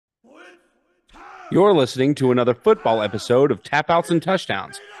You're listening to another football episode of Tap Outs and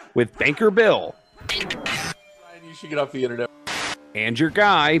Touchdowns with Banker Bill. Ryan, you should get off the internet. And your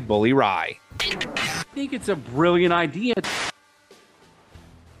guy, Bully Rye. I think it's a brilliant idea.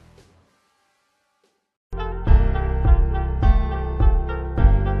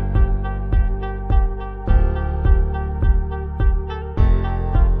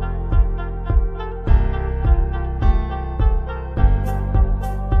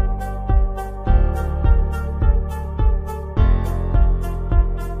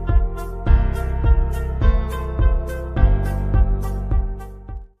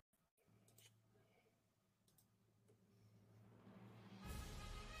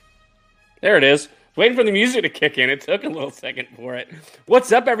 There it is. Waiting for the music to kick in. It took a little second for it.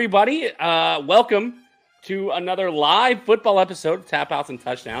 What's up, everybody? Welcome to another live football episode of Tap Outs and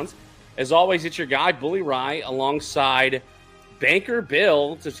Touchdowns. As always, it's your guy, Bully Rye, alongside Banker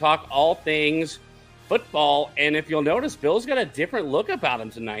Bill to talk all things football. And if you'll notice, Bill's got a different look about him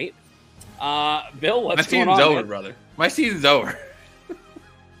tonight. Bill, what's going on? My season's over, man? brother. My season's over.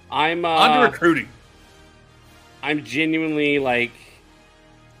 I'm on to recruiting. I'm genuinely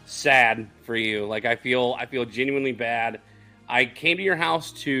sad for you. I feel genuinely bad. I came to your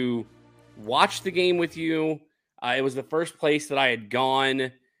house to watch the game with you. It was the first place that I had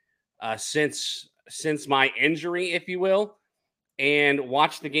gone since my injury, if you will, and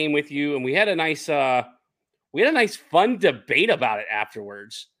watched the game with you. And we had a nice fun debate about it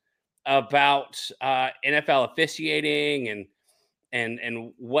afterwards, about NFL officiating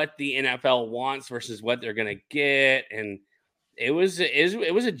and what the NFL wants versus what they're gonna get. And it was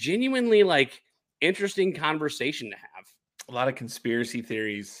a genuinely interesting conversation to have. A lot of conspiracy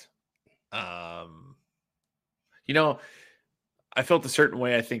theories. I felt a certain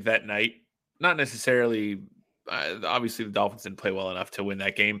way, I think, that night. Not necessarily, obviously the Dolphins didn't play well enough to win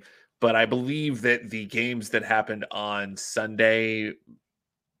that game, but I believe that the games that happened on Sunday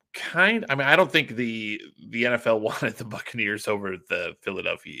I don't think the NFL wanted the Buccaneers over the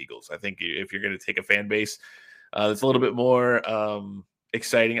Philadelphia Eagles. I think if you're going to take a fan base that's a little bit more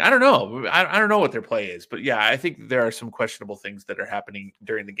exciting. I don't know. I don't know what their play is, but yeah, I think there are some questionable things that are happening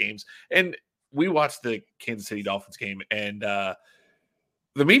during the games. And we watched the Kansas City Dolphins game, and the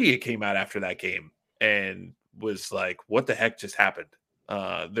media came out after that game and was like, what the heck just happened?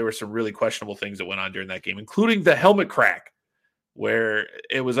 There were some really questionable things that went on during that game, including the helmet crack, where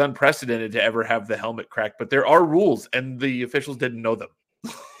it was unprecedented to ever have the helmet crack, but there are rules and the officials didn't know them.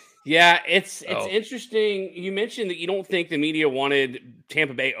 Yeah, it's interesting. You mentioned that you don't think the media wanted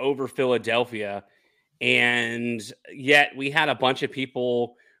Tampa Bay over Philadelphia, and yet we had a bunch of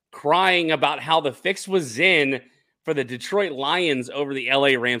people crying about how the fix was in for the Detroit Lions over the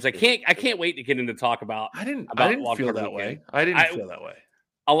LA Rams. I can't wait to get into talk about. I didn't Wildcard feel that Weekend. way. I didn't feel that way.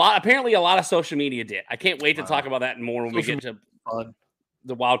 Apparently a lot of social media did. I can't wait to talk about that more when we get to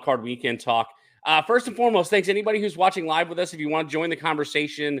the Wildcard Weekend talk. First and foremost, thanks anybody who's watching live with us. If you want to join the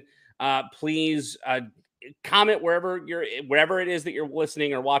conversation, please comment wherever it is that you're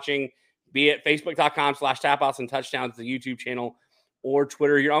listening or watching, be it facebook.com/tapouts and touchdowns, the YouTube channel, or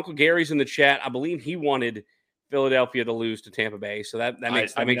Twitter. Your Uncle Gary's in the chat. I believe he wanted Philadelphia to lose to Tampa Bay. So that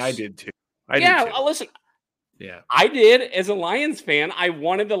makes I did too. Listen. Yeah. I did as a Lions fan. I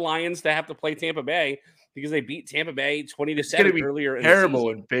wanted the Lions to have to play Tampa Bay because they beat Tampa Bay 20-7 earlier in the season. Terrible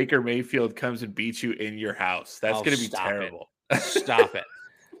when Baker Mayfield comes and beats you in your house. That's going to be terrible. Stop it.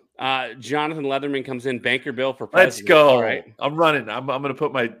 Jonathan Leatherman comes in. Banker Bill for president. Let's go. All right. I'm running. I'm going to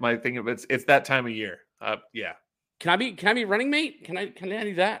put my thing. It's that time of year. Yeah. Can I be running mate? Can I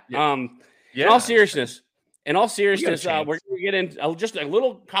do that? Yeah. In all seriousness, we're going to get into just a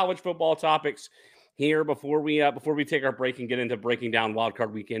little college football topics here before we take our break and get into breaking down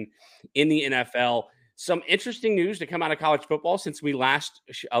Wildcard Weekend in the NFL. Some interesting news to come out of college football since we last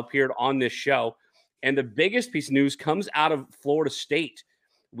appeared on this show. And the biggest piece of news comes out of Florida State.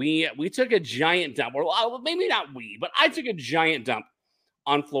 We took a giant dump, or maybe not we, but I took a giant dump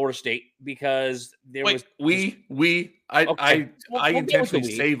on Florida State because I intentionally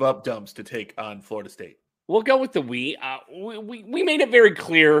save up dumps to take on Florida State. We'll go with the we made it very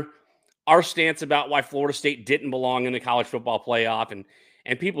clear our stance about why Florida State didn't belong in the college football playoff, and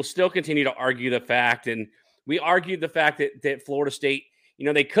people still continue to argue the fact. And we argued the fact that Florida State,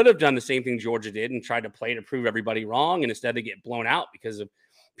 they could have done the same thing Georgia did and tried to play to prove everybody wrong, and instead they get blown out because of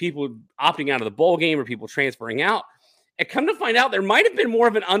people opting out of the bowl game or people transferring out. And come to find out, there might have been more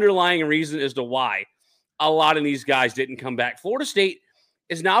of an underlying reason as to why a lot of these guys didn't come back. Florida State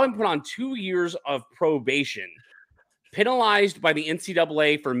has now been put on 2 years of probation, penalized by the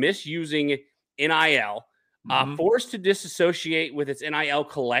NCAA for misusing NIL, forced to disassociate with its NIL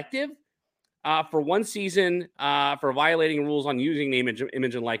collective, for one season for violating rules on using name,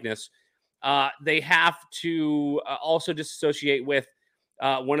 image, and likeness. They have to also disassociate with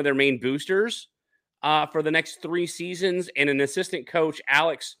one of their main boosters for the next 3 seasons, and an assistant coach,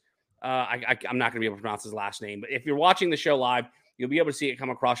 Alex. I'm not going to be able to pronounce his last name, but if you're watching the show live, you'll be able to see it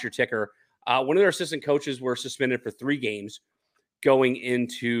come across your ticker. One of their assistant coaches were suspended for 3 games going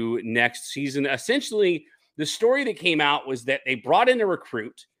into next season. Essentially, the story that came out was that they brought in a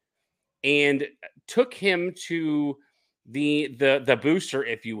recruit and took him to the booster,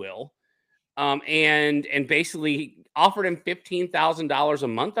 if you will, and basically offered him $15,000 a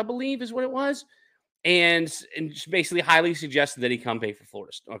month, I believe is what it was, and basically highly suggested that he come play for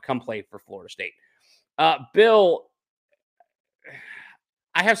Florida State. Bill,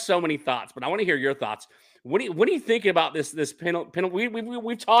 I have so many thoughts, but I want to hear your thoughts. What do you think about this penalty?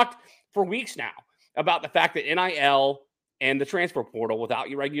 We've talked for weeks now about the fact that NIL and the transfer portal without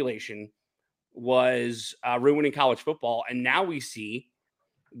your regulation was ruining college football, and now we see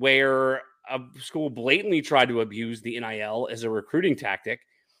where a school blatantly tried to abuse the NIL as a recruiting tactic,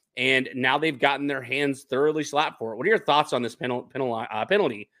 and now they've gotten their hands thoroughly slapped for it. What are your thoughts on this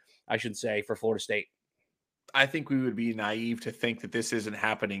penalty, I should say, for Florida State? I think we would be naive to think that this isn't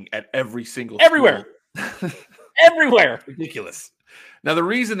happening at every single everywhere. Everywhere. Ridiculous. Now, the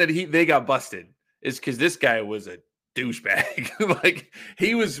reason that they got busted is because this guy was a douchebag. Like,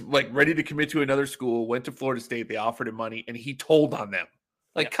 he was like ready to commit to another school, went to Florida State, they offered him money, and he told on them.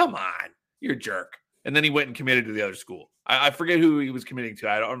 Like, Come on, you're a jerk. And then he went and committed to the other school. I forget who he was committing to.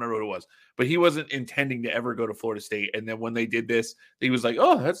 I don't remember what it was. But he wasn't intending to ever go to Florida State. And then when they did this, he was like,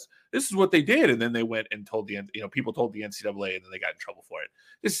 oh, this is what they did. And then they went and told people told the NCAA, and then they got in trouble for it.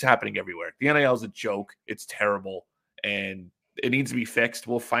 This is happening everywhere. The NIL is a joke. It's terrible. And it needs to be fixed.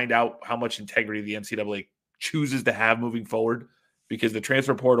 We'll find out how much integrity the NCAA chooses to have moving forward, because the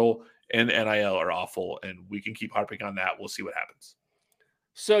transfer portal and NIL are awful. And we can keep harping on that. We'll see what happens.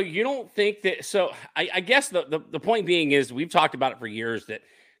 So you don't think that? So I guess the point being is, we've talked about it for years, that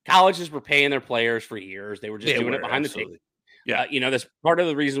colleges were paying their players for years. They were just doing it behind the table. Yeah. That's part of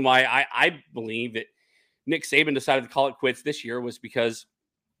the reason why I believe that Nick Saban decided to call it quits this year, was because,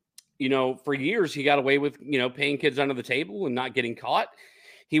 for years he got away with, paying kids under the table and not getting caught.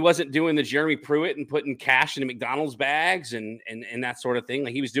 He wasn't doing the Jeremy Pruitt and putting cash into McDonald's bags and that sort of thing.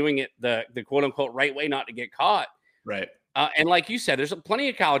 Like, he was doing it the quote unquote right way, not to get caught. Right. And like you said, there's plenty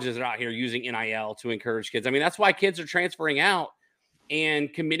of colleges that are out here using NIL to encourage kids. I mean, that's why kids are transferring out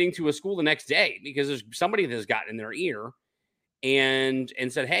and committing to a school the next day, because there's somebody that has gotten in their ear and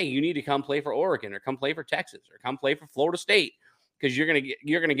said, hey, you need to come play for Oregon, or come play for Texas, or come play for Florida State, because you're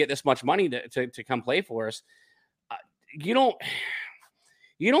gonna get this much money to come play for us. You don't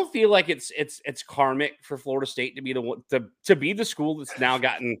feel like it's karmic for Florida State to be to be the school that's now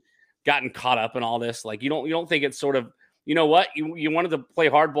gotten caught up in all this? Like, you don't think it's sort of, you know what, you wanted to play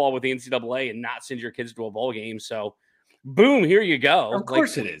hardball with the NCAA and not send your kids to a bowl game, so boom, here you go. Of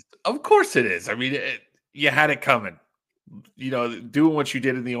course it is. Of course it is. I mean, you had it coming. Doing what you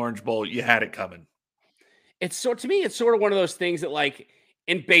did in the Orange Bowl, you had it coming. To me, it's sort of one of those things that, like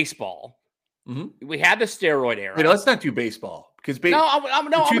in baseball, we had the steroid era. Wait, let's not do baseball, because the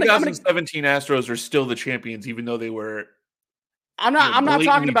 2017 Astros are still the champions, even though they were. I'm not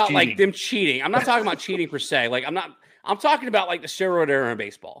talking about cheating. Like them cheating. I'm not talking about cheating per se. Like, I'm talking about like the steroid era in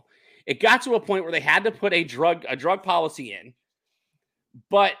baseball. It got to a point where they had to put a drug policy in.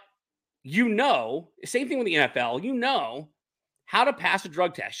 But same thing with the NFL, how to pass a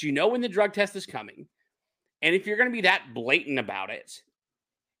drug test. When the drug test is coming. And if you're going to be that blatant about it,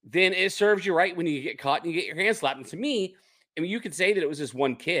 then it serves you right when you get caught and you get your hands slapped. And to me, I mean, you could say that it was just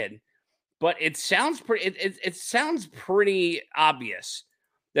one kid, but it sounds pretty obvious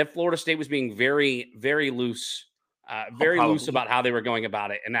that Florida State was being very, very loose. Loose about how they were going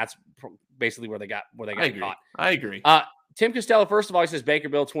about it, and that's basically where they got caught. I agree. Tim Costello, first of all, he says Baker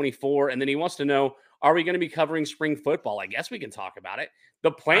Bill 24, and then he wants to know, are we going to be covering spring football? I guess we can talk about it.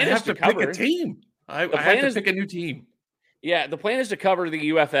 The plan is to cover pick a team. I have to pick a new team. Yeah, the plan is to cover the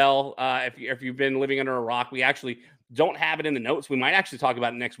UFL. If you've been living under a rock, we actually don't have it in the notes. We might actually talk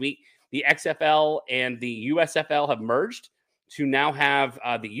about it next week. The XFL and the USFL have merged to now have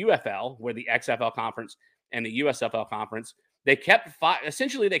the UFL, where the XFL conference and the USFL conference. They kept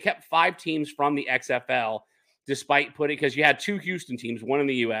 5 teams from the XFL, despite because you had 2 Houston teams, one in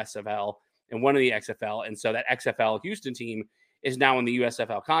the USFL and one in the XFL. And so that XFL Houston team is now in the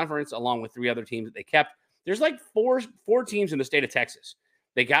USFL conference, along with 3 other teams that they kept. There's like four teams in the state of Texas.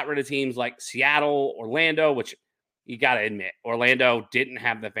 They got rid of teams like Seattle, Orlando, which you got to admit, Orlando didn't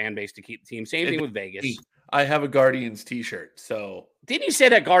have the fan base to keep the team. Same thing with Vegas. I have a Guardians t-shirt, so Didn't you say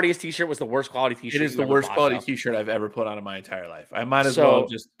that Guardians t-shirt was the worst quality t-shirt? it is the worst quality t-shirt I've ever put on in my entire life. I might as well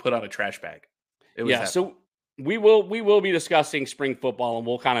just put on a trash bag. It was so we will be discussing spring football, and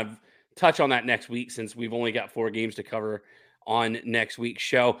we'll kind of touch on that next week since we've only got 4 games to cover on next week's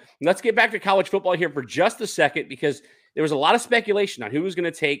show. Let's get back to college football here for just a second, because there was a lot of speculation on who was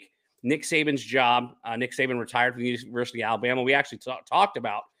going to take Nick Saban's job. Nick Saban retired from the University of Alabama. We actually talked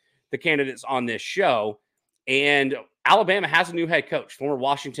about the candidates on this show, and Alabama has a new head coach, former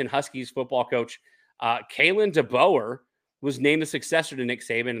Washington Huskies football coach, Kalen DeBoer, was named the successor to Nick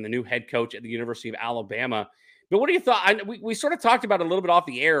Saban and the new head coach at the University of Alabama. But what do you thought? We sort of talked about it a little bit off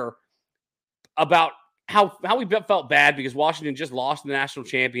the air about how we felt bad because Washington just lost the national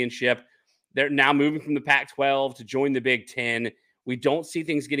championship. They're now moving from the Pac-12 to join the Big Ten. We don't see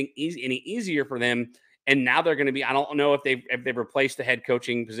things getting any easier for them. And now they're going to be, I don't know if they've replaced the head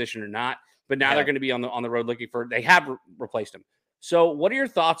coaching position or not, but now they're going to be on the road looking for, they have replaced him. So what are your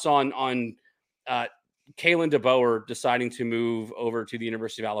thoughts on Kalen DeBoer deciding to move over to the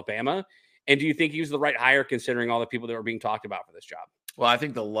University of Alabama? And do you think he was the right hire considering all the people that were being talked about for this job? Well, I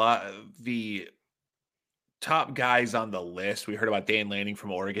think the top guys on the list, we heard about Dan Lanning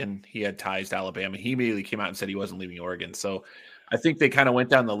from Oregon. He had ties to Alabama. He immediately came out and said he wasn't leaving Oregon. So I think they kind of went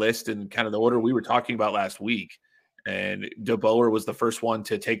down the list in kind of the order we were talking about last week. And DeBoer was the first one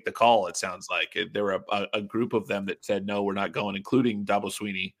to take the call, it sounds like. There were a group of them that said, no, we're not going, including Dabo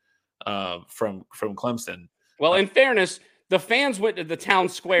Swinney from Clemson. Well, in fairness, the fans went to the town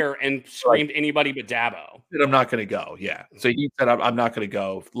square and screamed anybody but Dabo. I'm not going to go. Yeah. So he said, I'm not going to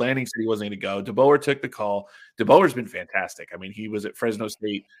go. Lanning said he wasn't going to go. DeBoer took the call. DeBoer's been fantastic. I mean, he was at Fresno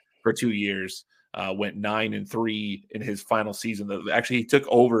State for 2 years, went 9-3 in his final season. Actually, he took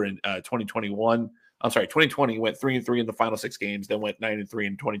over in 2021. I'm sorry, 2020, went 3-3 in the final 6 games, then went 9-3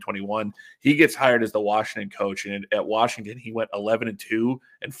 in 2021. He gets hired as the Washington coach, and at Washington, he went 11-2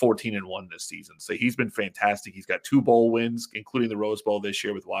 and 14-1 this season. So he's been fantastic. He's got 2 bowl wins, including the Rose Bowl this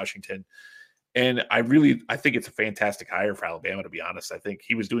year with Washington. And I think it's a fantastic hire for Alabama, to be honest. I think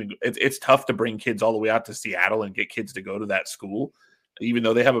he was doing – it's tough to bring kids all the way out to Seattle and get kids to go to that school, even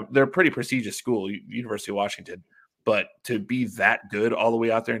though they're a pretty prestigious school, University of Washington. But to be that good all the way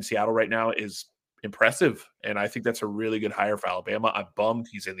out there in Seattle right now is impressive. And I think that's a really good hire for Alabama. I'm bummed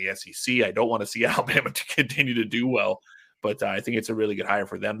he's in the SEC. I don't want to see Alabama to continue to do well, but I think it's a really good hire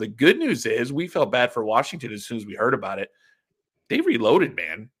for them. The good news is we felt bad for Washington as soon as we heard about it. They reloaded,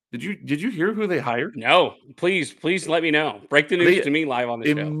 man. Did you hear who they hired? No, please let me know. Break the news to me live on the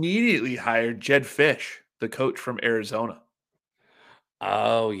show. Immediately hired Jed Fish, the coach from Arizona.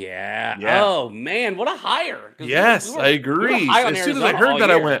 Oh, yeah. Oh, man, what a hire. Yes, I agree. As soon as I heard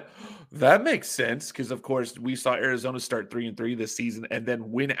that, I went, that makes sense, because, of course, we saw Arizona start 3-3 this season and then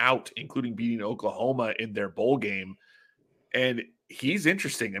win out, including beating Oklahoma in their bowl game. And he's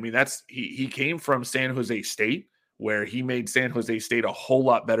interesting. I mean, he came from San Jose State, where he made San Jose State a whole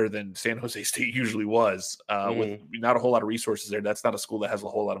lot better than San Jose State usually was, with not a whole lot of resources there. That's not a school that has a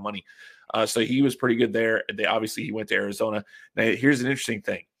whole lot of money. So he was pretty good there. He went to Arizona. Now, here's an interesting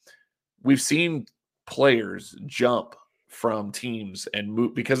thing. We've seen players jump from teams and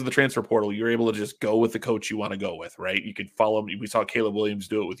move because of the transfer portal. You're able to just go with the coach you want to go with, right? You could follow him. We saw Caleb Williams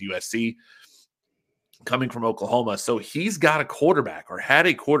do it with USC, coming from Oklahoma. So he's got a quarterback, or had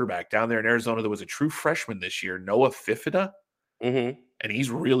a quarterback down there in Arizona that was a true freshman this year, Noah Fifida. And he's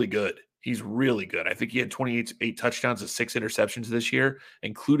really good. He's really good. I think he had 28 touchdowns and 6 interceptions this year,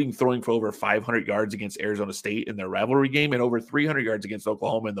 including throwing for over 500 yards against Arizona State in their rivalry game and over 300 yards against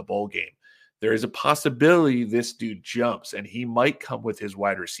Oklahoma in the bowl game. There is a possibility this dude jumps, and he might come with his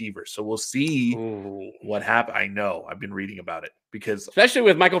wide receiver. So we'll see what happens. I know. I've been reading about it, because especially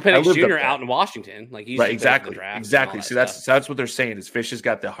with Michael Penix Jr. out in Washington, like he's right, exactly. So that's what they're saying is Fish has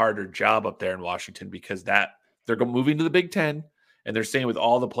got the harder job up there in Washington, because they're moving to the Big Ten, and they're saying with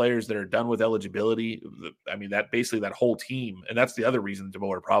all the players that are done with eligibility, I mean, that basically that whole team, and that's the other reason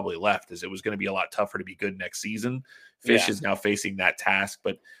DeBoer probably left, is it was going to be a lot tougher to be good next season. Fish is now facing that task,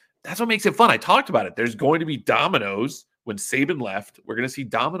 but that's what makes it fun. I talked about it. There's going to be dominoes. When Saban left, we're going to see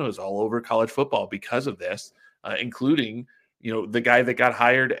dominoes all over college football because of this, including, the guy that got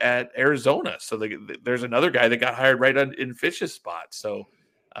hired at Arizona. So there's another guy that got hired right in Fish's spot. So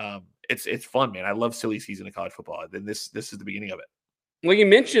it's fun, man. I love silly season of college football. Then this is the beginning of it. Well, you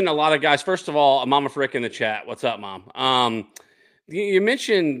mentioned a lot of guys. First of all, Mama Frick in the chat. What's up, Mom? You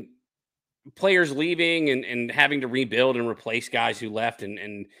mentioned players leaving and having to rebuild and replace guys who left,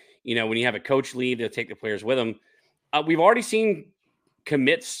 and when you have a coach leave, they'll take the players with them. We've already seen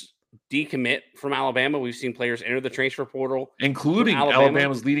commits decommit from Alabama. We've seen players enter the transfer portal, including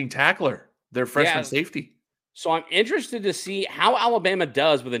Alabama's leading tackler, their freshman safety. So I'm interested to see how Alabama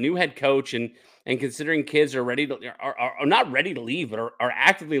does with a new head coach and considering kids are ready to are not ready to leave, but are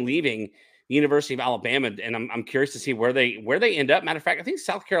actively leaving the University of Alabama. And I'm curious to see where they end up. Matter of fact, I think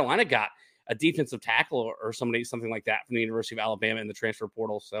South Carolina got a defensive tackle or something like that from the University of Alabama in the transfer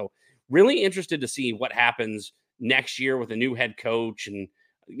portal. So really interested to see what happens next year with a new head coach and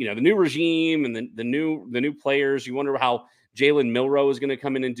the new regime and the new players. You wonder how Jalen Milroe is going to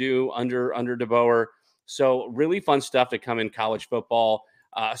come in and do under DeBoer. So really fun stuff to come in college football.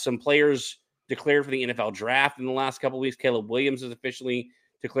 Some players declared for the NFL draft in the last couple of weeks. Caleb Williams is officially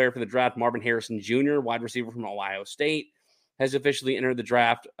declared for the draft. Marvin Harrison Jr., wide receiver from Ohio State, has officially entered the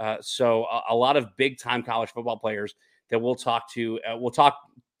draft. So a lot of big time college football players that we'll talk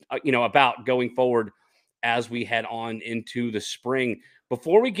about going forward as we head on into the spring.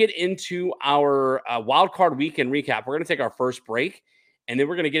 Before we get into our Wildcard Weekend recap, we're going to take our first break, and then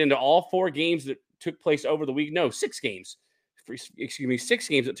we're going to get into all 4 games that took place over the week. No, 6 games. 6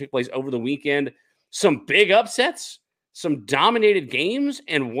 games that took place over the weekend. Some big upsets, some dominated games,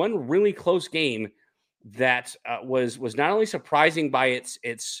 and one really close game that was not only surprising by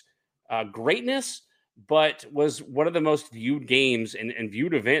its greatness, but was one of the most viewed games and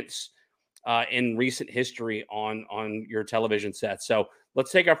viewed events in recent history on your television set. So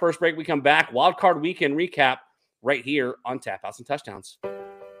let's take our first break. We come back. Wildcard Weekend recap right here on Tap Outs and Touchdowns.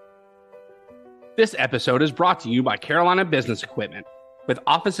 This episode is brought to you by Carolina Business Equipment. With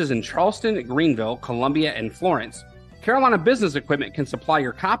offices in Charleston, Greenville, Columbia, and Florence, Carolina Business Equipment can supply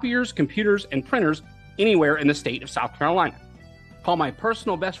your copiers, computers, and printers anywhere in the state of South Carolina. Call my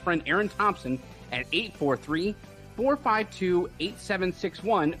personal best friend Aaron Thompson at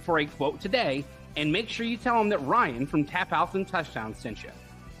 843-452-8761 for a quote today, and make sure you tell him that Ryan from Tap Outs and Touchdowns sent you.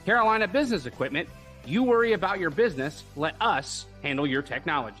 Carolina Business Equipment, you worry about your business, let us handle your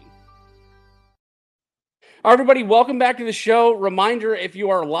technology. All right, everybody, welcome back to the show. Reminder, if you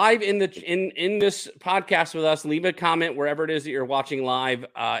are live in this podcast with us, leave a comment wherever it is that you're watching live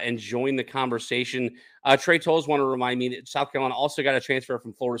and join the conversation. Trey Tolles want to remind me that South Carolina also got a transfer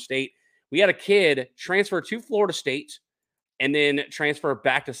from Florida State. We had a kid transfer to Florida State and then transfer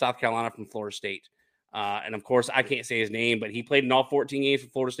back to South Carolina from Florida State. And, of course, I can't say his name, but he played in all 14 games for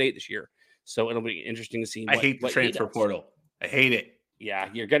Florida State this year. So it'll be interesting to see. I hate the transfer portal. I hate it. Yeah,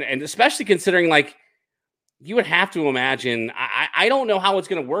 you're going to – and especially considering, like, you would have to imagine, I don't know how it's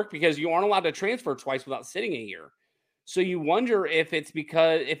going to work because you aren't allowed to transfer twice without sitting a year. So you wonder if it's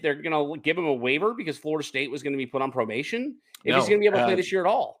because if they're going to give him a waiver because Florida State was going to be put on probation, if he's going to be able to play this year at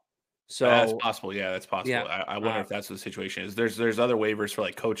all. So that's possible. Yeah, that's possible. Yeah. I wonder if that's what the situation is. There's other waivers for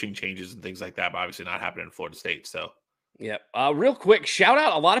like coaching changes and things like that, but obviously not happening in Florida State. So yeah. Real quick, shout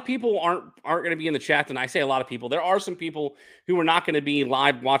out. A lot of people aren't going to be in the chat, and I say a lot of people. There are some people who are not going to be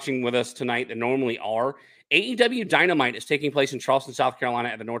live watching with us tonight that normally are. AEW Dynamite is taking place in Charleston, South Carolina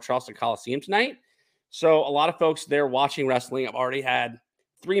at the North Charleston Coliseum tonight. So a lot of folks there watching wrestling. I've already had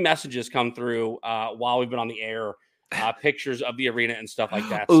 3 messages come through while we've been on the air, pictures of the arena and stuff like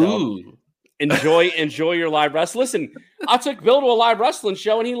that. So Ooh. enjoy your live wrestling. Listen, I took Bill to a live wrestling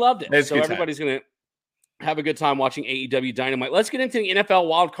show and he loved it. That's so everybody's going to have a good time watching AEW Dynamite. Let's get into the NFL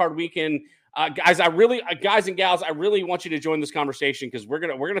Wildcard Weekend. Guys and gals, I really want you to join this conversation because we're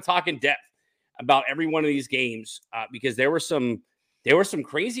gonna talk in depth about every one of these games because there were some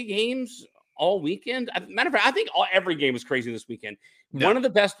crazy games all weekend. Matter of fact, I think every game was crazy this weekend. No. One of the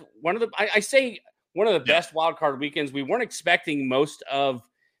best wild card weekends. We weren't expecting most of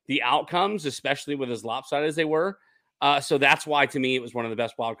the outcomes, especially with as lopsided as they were. So that's why, to me, it was one of the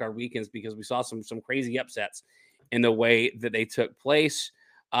best wild card weekends because we saw some crazy upsets in the way that they took place.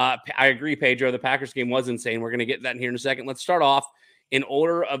 I agree, Pedro. The Packers game was insane. We're going to get that in here in a second. Let's start off in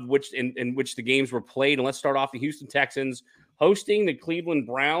order of which in which the games were played. And let's start off the Houston Texans hosting the Cleveland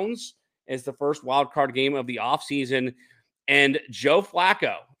Browns as the first wild card game of the offseason. And Joe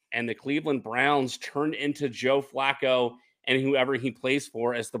Flacco and the Cleveland Browns turned into Joe Flacco and whoever he plays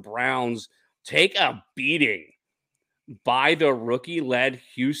for as the Browns take a beating by the rookie-led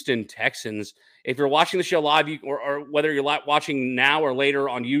Houston Texans. If you're watching the show live, or whether you're watching now or later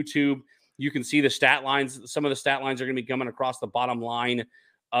on YouTube, you can see the stat lines. Some of the stat lines are going to be coming across the bottom line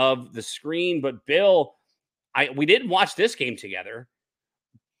of the screen. But Bill, we didn't watch this game together,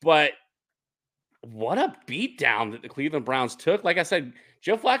 but what a beatdown that the Cleveland Browns took. Like I said,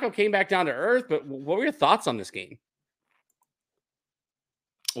 Joe Flacco came back down to earth, but what were your thoughts on this game?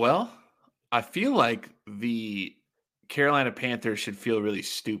 Well, I feel like the Carolina Panthers should feel really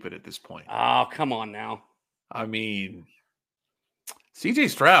stupid at this point. Oh, come on now. I mean, CJ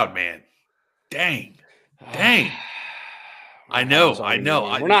Stroud, man. Dang. I know.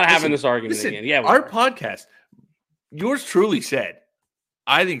 We're not having this argument again. Yeah, our podcast, yours truly said,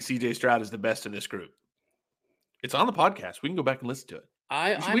 I think CJ Stroud is the best in this group. It's on the podcast. We can go back and listen to it.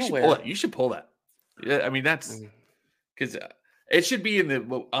 I'm should aware. pull it. You should pull that. Yeah, I mean, that's because it should be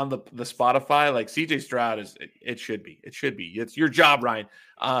on the Spotify. Like CJ Stroud is. It should be. It should be. It's your job, Ryan.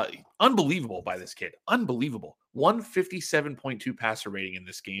 Unbelievable by this kid. Unbelievable. 157.2 passer rating in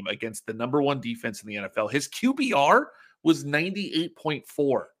this game against the number one defense in the NFL. His QBR was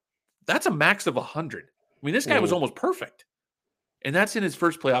 98.4. That's a max of 100. I mean, this guy was almost perfect. And that's in his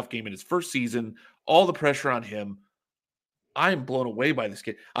first playoff game in his first season. All the pressure on him. I am blown away by this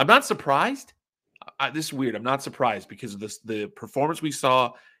kid. I'm not surprised. This is weird. I'm not surprised because of the performance we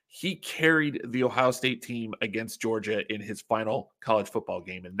saw. He carried the Ohio State team against Georgia in his final college football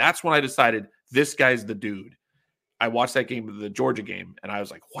game. And that's when I decided this guy's the dude. I watched that game, the Georgia game, and I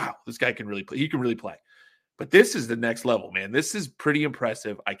was like, wow, this guy can really play. He can really play. But this is the next level, man. This is pretty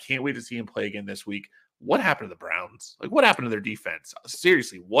impressive. I can't wait to see him play again this week. What happened to the Browns? Like, what happened to their defense?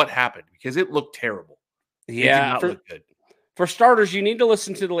 Seriously, what happened? Because it looked terrible. Yeah, it did not look good. For starters, you need to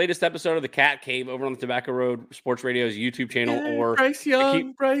listen to the latest episode of the Cat Cave over on the Tobacco Road Sports Radio's YouTube channel or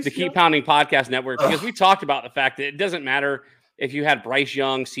the Keep Pounding Podcast Network, because we talked about the fact that it doesn't matter if you had Bryce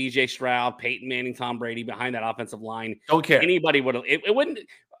Young, CJ Stroud, Peyton Manning, Tom Brady behind that offensive line. Don't care. Anybody would have. It wouldn't.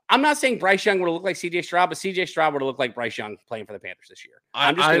 I'm not saying Bryce Young would have looked like CJ Stroud, but CJ Stroud would have looked like Bryce Young playing for the Panthers this year.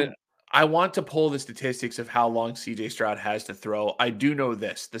 I want to pull the statistics of how long CJ Stroud has to throw. I do know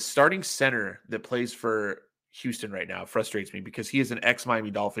this. The starting center that plays for Houston right now frustrates me because he is an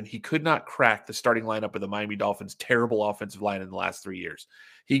ex-Miami Dolphin. He could not crack the starting lineup of the Miami Dolphins' terrible offensive line in the last 3 years.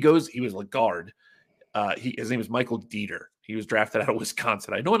 He was a guard. His name is Michael Dieter. He was drafted out of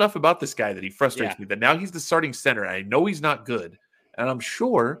Wisconsin. I know enough about this guy that he frustrates me that now he's the starting center. I know he's not good. And I'm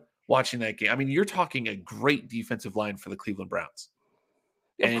sure watching that game, I mean, you're talking a great defensive line for the Cleveland Browns.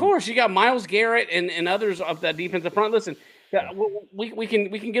 Of course, you got Myles Garrett and others of that defensive front. Listen, we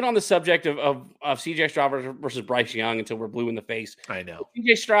can get on the subject of CJ Stroud versus Bryce Young until we're blue in the face. I know.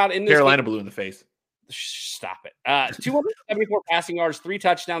 CJ Stroud in this Carolina blue in the face. Stop it. 274 passing yards, 3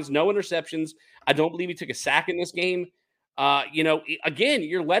 touchdowns, no interceptions. I don't believe he took a sack in this game. Again,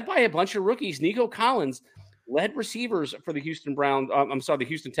 you're led by a bunch of rookies. Nico Collins led receivers for the the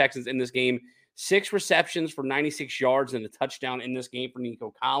Houston Texans in this game. 6 receptions for 96 yards and a touchdown in this game for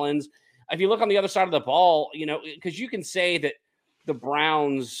Nico Collins. If you look on the other side of the ball, because you can say that the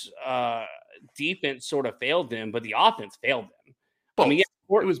Browns defense sort of failed them, but the offense failed them. Both. I mean,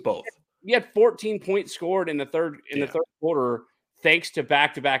 it was both. You had 14 points scored in the third quarter, thanks to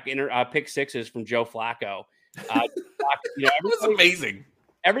back-to-back pick sixes from Joe Flacco. It was amazing.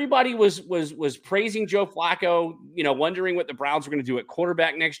 Everybody was praising Joe Flacco, wondering what the Browns were going to do at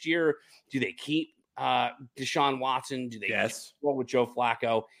quarterback next year. Do they keep Deshaun Watson? Do they roll with Joe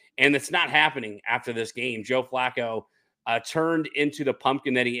Flacco? And it's not happening after this game. Joe Flacco turned into the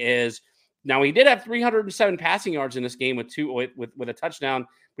pumpkin that he is. Now, he did have 307 passing yards in this game with a touchdown,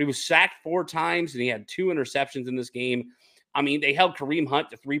 but he was sacked 4 times, and he had 2 interceptions in this game. I mean, they held Kareem Hunt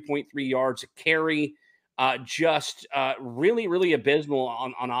to 3.3 yards a carry. Really, really abysmal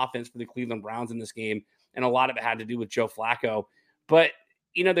on offense for the Cleveland Browns in this game, and a lot of it had to do with Joe Flacco. But,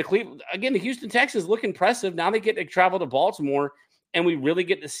 the Houston Texans look impressive. Now they get to travel to Baltimore, and we really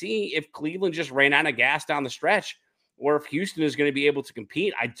get to see if Cleveland just ran out of gas down the stretch or if Houston is going to be able to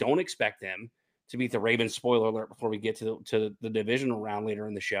compete. I don't expect them to beat the Ravens, spoiler alert, before we get to the divisional round later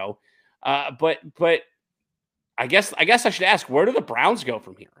in the show. But I guess I should ask, where do the Browns go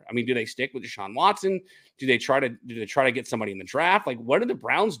from here? I mean, do they stick with Deshaun Watson? Do they try to get somebody in the draft? Like, what do the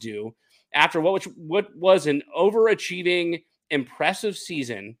Browns do after what was an overachieving, impressive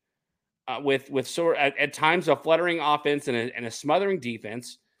season with sort at times a fluttering offense and a smothering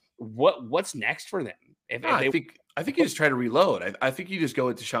defense? What's next for them? I think you just try to reload. I think you just go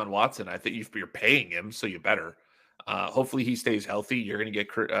with Deshaun Watson. I think you're paying him, so you better. Hopefully he stays healthy. You're going to get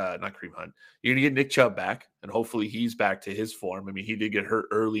not Kareem Hunt. You're going to get Nick Chubb back, and hopefully he's back to his form. I mean, he did get hurt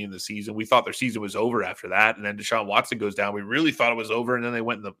early in the season. We thought their season was over after that, and then Deshaun Watson goes down. We really thought it was over, and then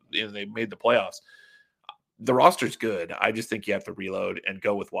they made the playoffs. The roster's good. I just think you have to reload and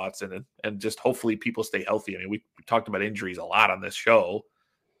go with Watson, and just hopefully people stay healthy. I mean, we talked about injuries a lot on this show,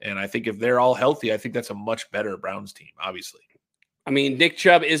 and I think if they're all healthy, I think that's a much better Browns team, obviously. I mean, Nick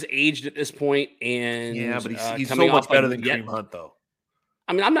Chubb is aged at this point, and but he's so much better than Kareem Hunt, though.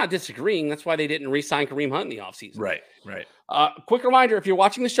 I mean, I'm not disagreeing. That's why they didn't re-sign Kareem Hunt in the offseason. Right. Quick reminder, if you're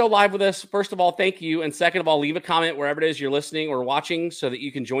watching the show live with us, first of all, thank you. And second of all, leave a comment wherever it is you're listening or watching so that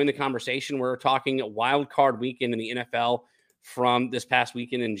you can join the conversation. We're talking Wildcard Weekend in the NFL from this past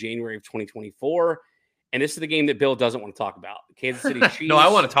weekend in January of 2024. And this is the game that Bill doesn't want to talk about. Kansas City Chiefs. No, I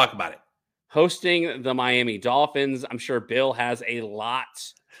want to talk about it. hosting the Miami Dolphins. I'm sure Bill has a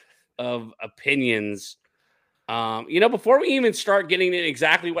lot of opinions. Before we even start getting into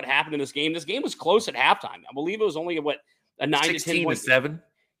exactly what happened in this game was close at halftime. I believe it was only a 9 to 10 point. 7.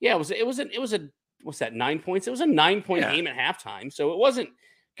 Yeah, it was a what's that, 9 points? It was a 9-point game at halftime. So it wasn't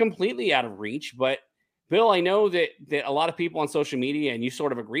completely out of reach, but Bill, I know that a lot of people on social media, and you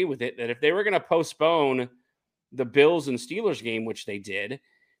sort of agree with it, that if they were going to postpone the Bills and Steelers game, which they did,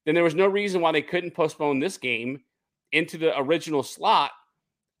 then there was no reason why they couldn't postpone this game into the original slot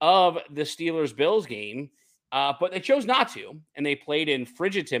of the Steelers-Bills game. But they chose not to, and they played in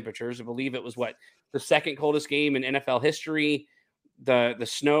frigid temperatures. I believe it was the second coldest game in NFL history. The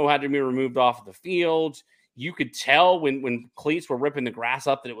snow had to be removed off of the field. You could tell when cleats were ripping the grass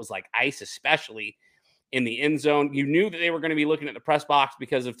up that it was like ice, especially in the end zone. You knew that they were going to be looking at the press box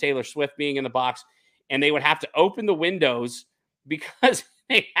because of Taylor Swift being in the box, and they would have to open the windows because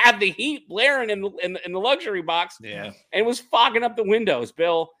they had the heat blaring in the luxury box. Yeah, and was fogging up the windows.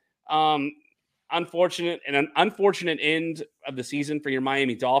 Bill, unfortunate end of the season for your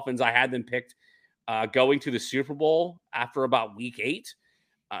Miami Dolphins. I had them picked going to the Super Bowl after about week 8.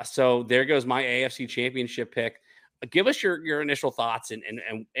 So there goes my AFC Championship pick. Give us your initial thoughts and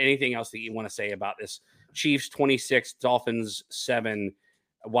anything else that you want to say about this Chiefs 26, Dolphins 7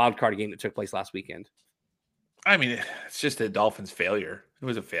 wildcard game that took place last weekend. I mean, it's just a Dolphins failure. It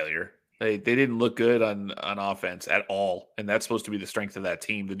was a failure. They didn't look good on offense at all, and that's supposed to be the strength of that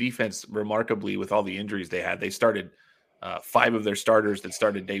team. The defense, remarkably, with all the injuries they had, they started 5 of their starters that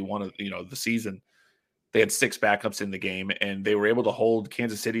started day one of the season. They had 6 backups in the game, and they were able to hold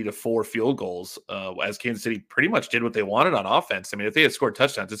Kansas City to 4 field goals as Kansas City pretty much did what they wanted on offense. I mean, if they had scored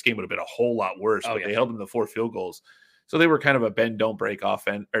touchdowns, this game would have been a whole lot worse, but they held them to 4 field goals. So they were kind of a bend, don't break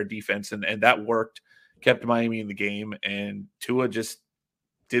offense or defense, and that worked, kept Miami in the game, and Tua just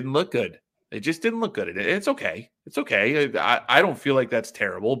didn't look good. It just didn't look good. It's okay. It's okay. I don't feel like that's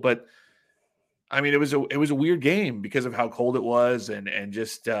terrible, but I mean, it was a weird game because of how cold it was, and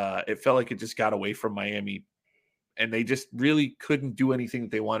just it felt like it just got away from Miami, and they just really couldn't do anything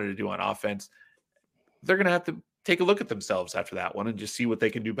that they wanted to do on offense. They're going to have to take a look at themselves after that one and just see what they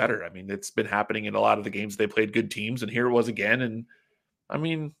can do better. I mean, it's been happening in a lot of the games they played good teams, and here it was again. And I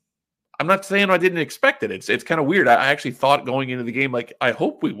mean, I'm not saying I didn't expect it. It's kind of weird. I actually thought going into the game, like, I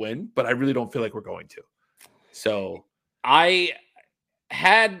hope we win, but I really don't feel like we're going to. So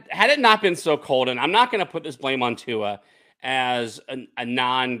Had it not been so cold, and I'm not going to put this blame on Tua as a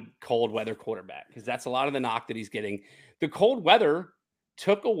non-cold weather quarterback, because that's a lot of the knock that he's getting. The cold weather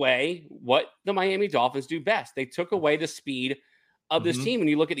took away what the Miami Dolphins do best. They took away the speed of this team. When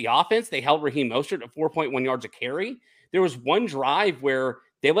you look at the offense, they held Raheem Mostert at 4.1 yards a carry. There was one drive where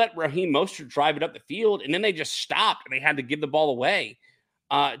they let Raheem Mostert drive it up the field, and then they just stopped, and they had to give the ball away.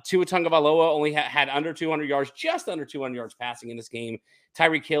 Tua Tagovailoa only had under 200 yards, just under 200 yards passing in this game.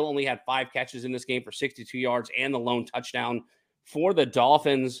 Tyreek Hill only had 5 catches in this game for 62 yards and the lone touchdown for the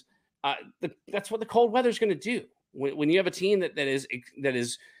Dolphins. That's what the cold weather is going to do. When you have a team that is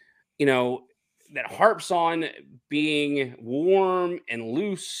that harps on being warm and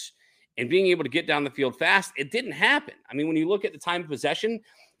loose and being able to get down the field fast, it didn't happen. I mean, when you look at the time of possession,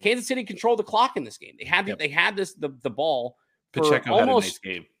 Kansas City controlled the clock in this game. They had the ball for Pacheco had a nice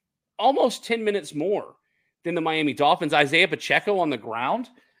game. Almost 10 minutes more than the Miami Dolphins. Isaiah Pacheco on the ground,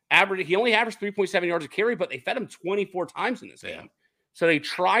 he only averaged 3.7 yards a carry, but they fed him 24 times in this game. So they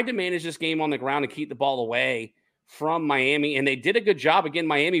tried to manage this game on the ground and keep the ball away from Miami, and they did a good job. Again,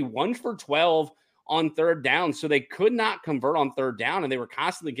 Miami 1 for 12 on third down, so they could not convert on third down, and they were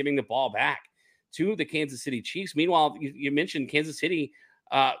constantly giving the ball back to the Kansas City Chiefs. Meanwhile, you mentioned Kansas City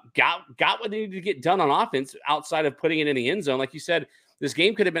got what they needed to get done on offense outside of putting it in the end zone. Like you said, this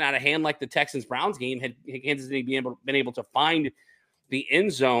game could have been out of hand like the Texans-Browns game had Kansas City been able to find the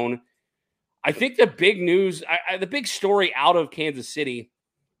end zone. I think the big news, the big story out of Kansas City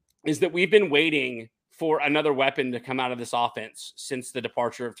is that we've been waiting for another weapon to come out of this offense since the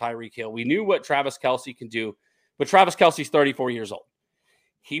departure of Tyreek Hill. We knew what Travis Kelce can do, but Travis Kelce's 34 years old.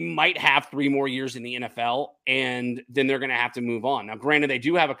 He might have 3 more years in the NFL, and then they're going to have to move on. Now, granted, they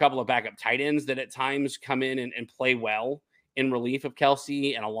do have a couple of backup tight ends that at times come in and play well in relief of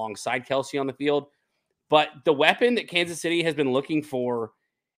Kelce and alongside Kelce on the field. But the weapon that Kansas City has been looking for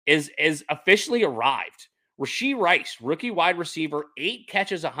is officially arrived. Rashee Rice, rookie wide receiver, 8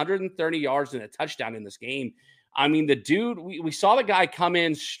 catches, 130 yards, and a touchdown in this game. I mean, the dude, we saw the guy come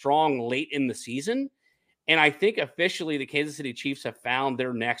in strong late in the season, and I think officially the Kansas City Chiefs have found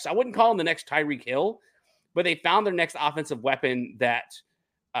their next, I wouldn't call him the next Tyreek Hill, but they found their next offensive weapon that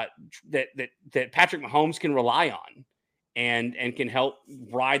Patrick Mahomes can rely on. and can help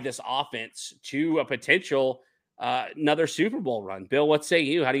ride this offense to a potential another Super Bowl run. Bill, what say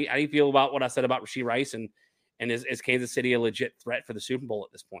you? How do you feel about what I said about Rashee Rice and is Kansas City a legit threat for the Super Bowl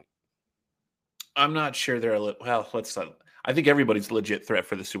at this point? I'm not sure they're I think everybody's a legit threat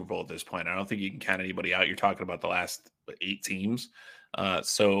for the Super Bowl at this point. I don't think you can count anybody out. You're talking about the last 8 teams.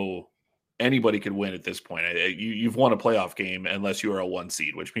 So anybody could win at this point. You've won a playoff game unless you are a 1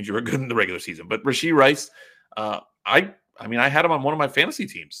 seed, which means you were good in the regular season. But Rashee Rice, I had him on one of my fantasy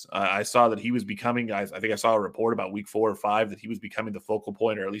teams. I saw that he was becoming, I think I saw a report about week 4 or 5 that he was becoming the focal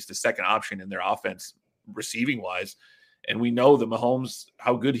point or at least the second option in their offense receiving wise. And we know that Mahomes,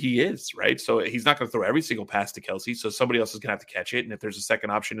 how good he is, right? So he's not going to throw every single pass to Kelsey. So somebody else is going to have to catch it. And if there's a second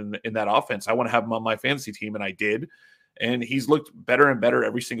option in that offense, I want to have him on my fantasy team. And I did. And he's looked better and better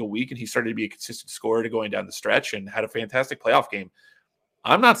every single week. And he started to be a consistent scorer to going down the stretch and had a fantastic playoff game.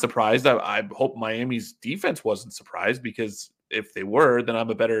 I'm not surprised. I hope Miami's defense wasn't surprised, because if they were, then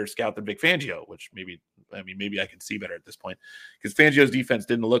I'm a better scout than Vic Fangio, which maybe I can see better at this point, because Fangio's defense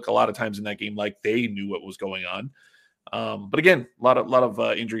didn't look a lot of times in that game like they knew what was going on. But again, a lot of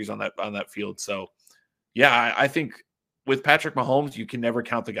injuries on that field. So yeah, I think with Patrick Mahomes, you can never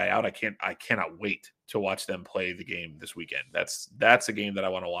count the guy out. I cannot wait to watch them play the game this weekend. That's a game that I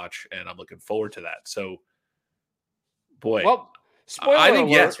want to watch, and I'm looking forward to that. So, boy, well, I think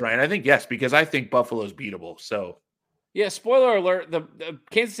alert. Yes, Ryan. I think yes, because I think Buffalo's beatable. So, yeah, spoiler alert: the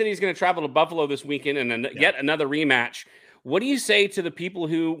Kansas City is going to travel to Buffalo this weekend and yet another rematch. What do you say to the people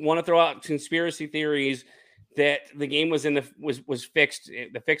who want to throw out conspiracy theories that the game was was fixed?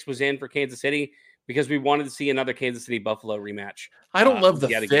 The fix was in for Kansas City because we wanted to see another Kansas City Buffalo rematch. I don't love the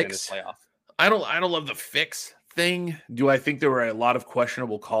fix. I don't love the fix thing. Do I think there were a lot of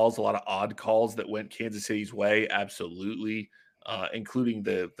questionable calls, a lot of odd calls that went Kansas City's way? Absolutely. Including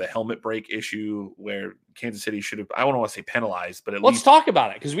the helmet break issue where Kansas City should have, I don't want to say penalized, but let's talk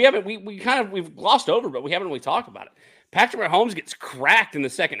about it, because we've glossed over, but we haven't really talked about it. Patrick Mahomes gets cracked in the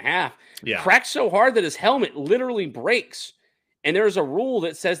second half. Yeah. Cracked so hard that his helmet literally breaks. And there's a rule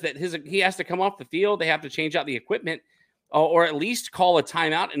that says that he has to come off the field. They have to change out the equipment or at least call a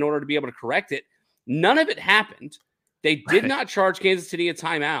timeout in order to be able to correct it. None of it happened. They did not charge Kansas City a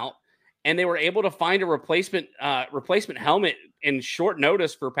timeout, and they were able to find a replacement helmet in short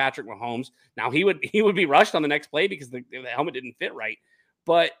notice for Patrick Mahomes. Now he would be rushed on the next play because the helmet didn't fit right.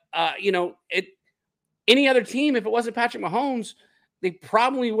 But any other team, if it wasn't Patrick Mahomes, they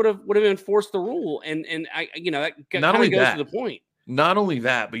probably would have enforced the rule. And that kind of goes to the point. Not only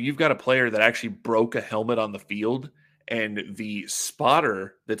that, but you've got a player that actually broke a helmet on the field, and the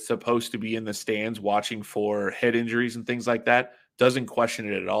spotter that's supposed to be in the stands watching for head injuries and things like that doesn't question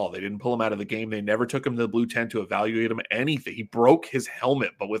it at all. They didn't pull him out of the game. They never took him to the blue tent to evaluate him, anything. He broke his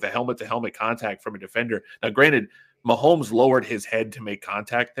helmet, but with a helmet-to-helmet contact from a defender. Now, granted, Mahomes lowered his head to make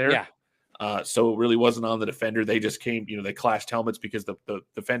contact there. Yeah. So it really wasn't on the defender. They just came, they clashed helmets because the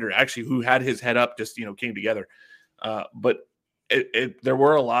defender actually, who had his head up, just, came together. But there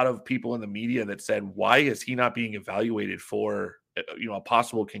were a lot of people in the media that said, why is he not being evaluated for, a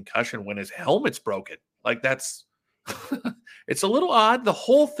possible concussion when his helmet's broken? Like, that's, it's a little odd. The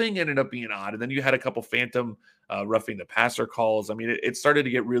whole thing ended up being odd. And then you had a couple phantom roughing the passer calls. I mean, it started to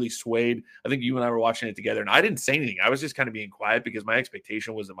get really swayed. I think you and I were watching it together, and I didn't say anything. I was just kind of being quiet because my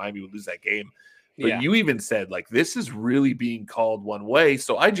expectation was that Miami would lose that game. But you even said, like, this is really being called one way.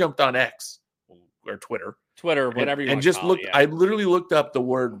 So I jumped on X or Twitter, whatever you want and just looked. I literally looked up the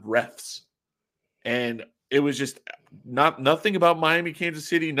word refs, and it was just nothing about Miami, Kansas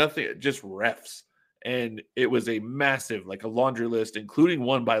City, nothing, just refs. And it was a massive, like a laundry list, including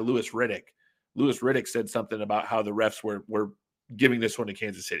one by Louis Riddick. Louis Riddick said something about how the refs were giving this one to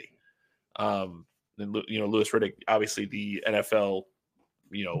Kansas City. And Louis Riddick, obviously the NFL,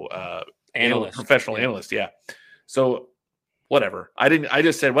 analyst, professional analyst. Yeah. So whatever. I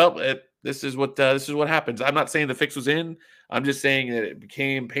just said, well, this is what happens. I'm not saying the fix was in. I'm just saying that it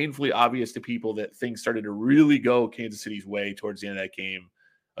became painfully obvious to people that things started to really go Kansas City's way towards the end of that game.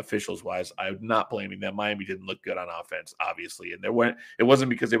 Officials wise, I'm not blaming them. Miami didn't look good on offense, obviously, and it wasn't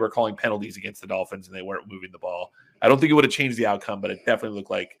because they were calling penalties against the Dolphins and they weren't moving the ball. I don't think it would have changed the outcome, but it definitely looked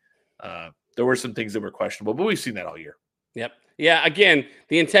like there were some things that were questionable. But we've seen that all year. Yep. Yeah. Again,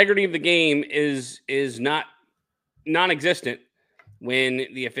 the integrity of the game is not non-existent when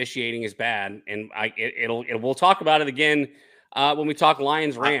the officiating is bad, and we'll talk about it again when we talk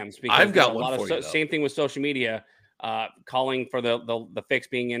Lions Rams. Because I've got one for you. Same thing with social media. Calling for the fix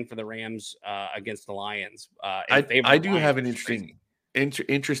being in for the Rams against the Lions. I do have an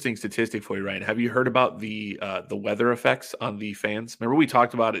interesting statistic for you, Ryan. Have you heard about the weather effects on the fans? Remember we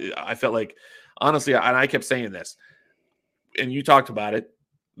talked about it. I felt like, honestly, and I kept saying this, and you talked about it,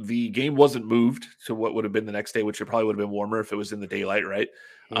 the game wasn't moved to what would have been the next day, which it probably would have been warmer if it was in the daylight, right?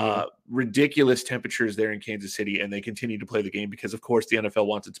 Ridiculous temperatures there in Kansas City, and they continue to play the game because, of course, the NFL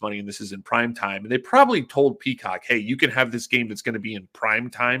wants its money, and this is in prime time. And they probably told Peacock, hey, you can have this game that's going to be in prime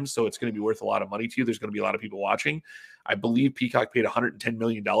time, so it's going to be worth a lot of money to you. There's going to be a lot of people watching. I believe Peacock paid $110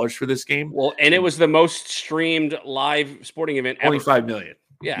 million for this game. Well, and it was the most streamed live sporting event ever. 25 million.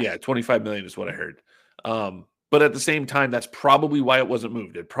 Yeah, 25 million is what I heard. But at the same time, that's probably why it wasn't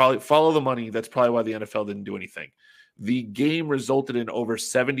moved. It probably follow the money. That's probably why the NFL didn't do anything. The game resulted in over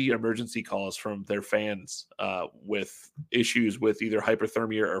 70 emergency calls from their fans with issues with either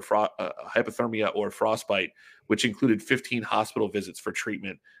hypothermia or frostbite, which included 15 hospital visits for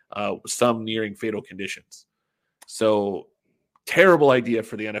treatment, some nearing fatal conditions. So terrible idea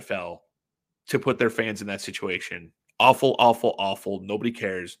for the NFL to put their fans in that situation. Awful, awful, awful. Nobody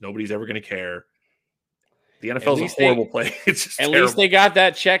cares. Nobody's ever going to care. The NFL is a horrible play. It's just terrible. Least they got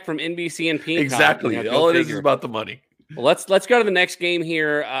that check from NBC and Peacock. Exactly. All it is about the money. Well, let's go to the next game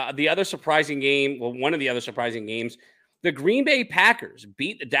here. The other surprising game, one of the other surprising games, the Green Bay Packers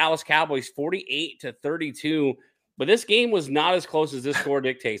beat the Dallas Cowboys 48-32. But this game was not as close as this score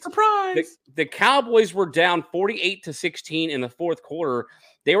dictates. Surprise! The Cowboys were down 48-16 in the fourth quarter.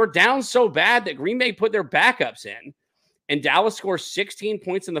 They were down so bad that Green Bay put their backups in, and Dallas scores 16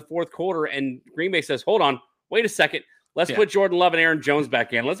 points in the fourth quarter. And Green Bay says, "Hold on, wait a second. Let's put Jordan Love and Aaron Jones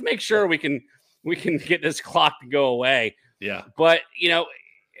back in. Let's make sure we can get this clock to go away." Yeah. But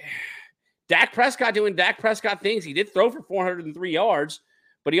Dak Prescott doing Dak Prescott things. He did throw for 403 yards,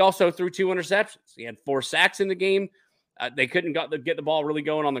 but he also threw 2 interceptions. He had 4 sacks in the game. They couldn't get the ball really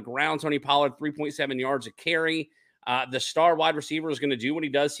going on the ground. Tony Pollard, 3.7 yards a carry. The star wide receiver is going to do what he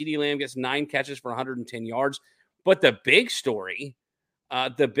does. CeeDee Lamb gets 9 catches for 110 yards. But the big story,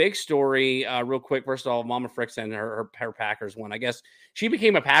 real quick, first of all, Mama Fricks and her Packers won. I guess she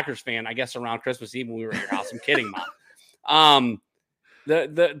became a Packers fan, around Christmas Eve when we were at your house. I'm kidding, Mom.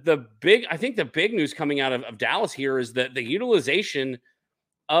 The big news coming out of Dallas here is that the utilization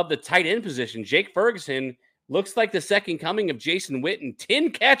of the tight end position. Jake Ferguson looks like the second coming of Jason Witten.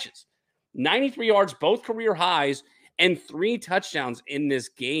 10 catches, 93 yards, both career highs, and 3 touchdowns in this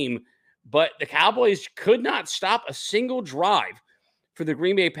game. But the Cowboys could not stop a single drive for the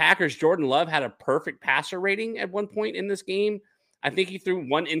Green Bay Packers. Jordan Love had a perfect passer rating at one point in this game. I think he threw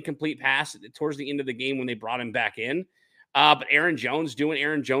 1 incomplete pass towards the end of the game when they brought him back in. But Aaron Jones doing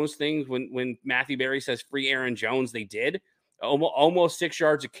Aaron Jones things. When Matthew Berry says free Aaron Jones, they did. Almost 6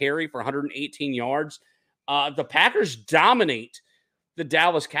 yards a carry for 118 yards. The Packers dominate the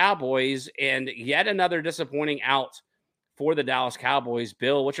Dallas Cowboys, and yet another disappointing out for the Dallas Cowboys.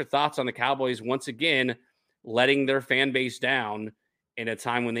 Bill, what's your thoughts on the Cowboys once again letting their fan base down in a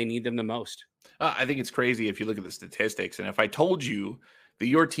time when they need them the most? I think it's crazy if you look at the statistics. And if I told you that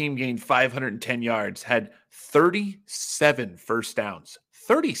your team gained 510 yards, had 37 first downs,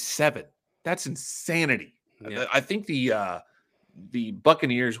 37, that's insanity. Yeah. I think the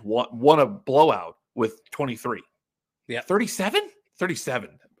Buccaneers won a blowout with 23. Yeah. 37? 37.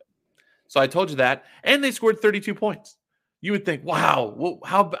 So I told you that. And they scored 32 points. You would think, wow,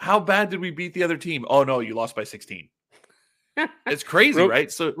 how bad did we beat the other team? Oh, no, you lost by 16. It's crazy,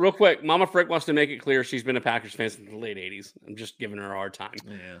 right? So real quick, Mama Frick wants to make it clear she's been a Packers fan since the late 80s. I'm just giving her a hard time.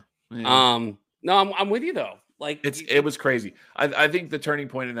 Yeah. No, I'm with you, though. Like it was crazy. I think the turning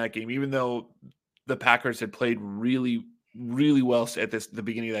point in that game, even though the Packers had played really, really well at the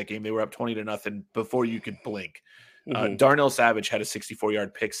beginning of that game, they were up 20-0 before you could blink. Darnell Savage had a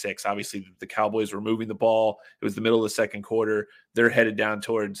 64-yard pick six. Obviously, the Cowboys were moving the ball. It was the middle of the second quarter. They're headed down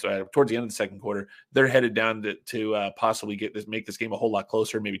towards the end of the second quarter. They're headed down to possibly make this game a whole lot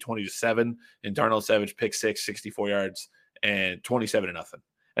closer, maybe 20-7. And Darnell Savage pick six, 64 yards, and 27-0.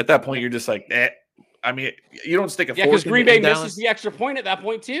 At that point, you're just like, eh. I mean, you don't stick a fork because Green Bay misses the extra point at that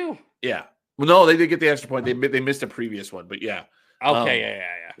point too. Yeah. Well, no, they did get the extra point. They missed a previous one, but yeah. Okay,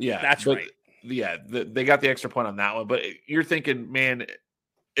 yeah. That's right. Yeah, they got the extra point on that one. But you're thinking, man,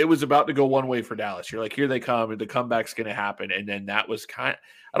 it was about to go one way for Dallas. You're like, here they come, and the comeback's going to happen. And then that was I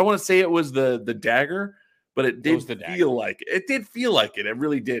don't want to say it was the dagger, but it did feel like it. It did feel like it. It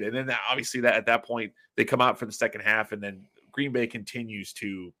really did. And then obviously at that point, they come out for the second half, and then Green Bay continues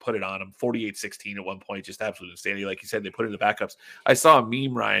to put it on them, 48-16 at one point, just absolutely insanity. Like you said, they put in the backups. I saw a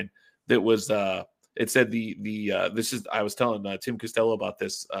meme, Ryan, that was it said I was telling Tim Costello about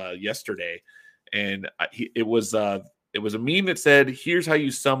this yesterday, and it was a meme that said, here's how you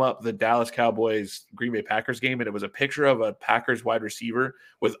sum up the Dallas Cowboys Green Bay Packers game, and it was a picture of a Packers wide receiver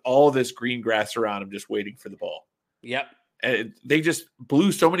with all this green grass around him just waiting for the ball. Yep. And they just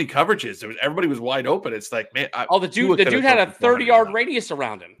blew so many coverages. Everybody was wide open. It's like, man. The dude had a 30-yard radius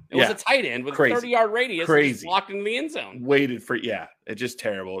around him. It was a tight end with a 30-yard radius. Crazy. Just walked into the end zone. Waited for, it's just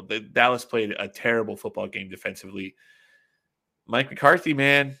terrible. Dallas played a terrible football game defensively. Mike McCarthy,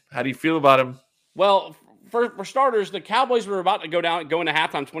 man, how do you feel about him? Well, for starters, the Cowboys were about to go into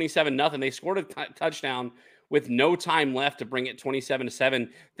halftime 27-0. They scored a touchdown with no time left to bring it 27-7.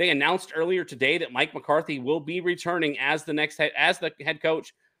 They announced earlier today that Mike McCarthy will be returning as the head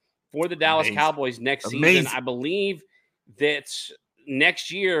coach for the Dallas Cowboys next season. I believe that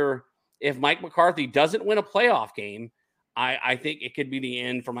next year, if Mike McCarthy doesn't win a playoff game, I think it could be the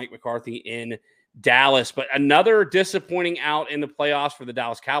end for Mike McCarthy in Dallas. But another disappointing out in the playoffs for the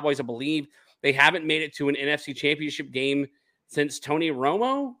Dallas Cowboys. I believe they haven't made it to an NFC Championship game since Tony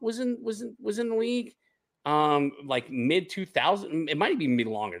Romo was in the league. Like mid 2000, it might be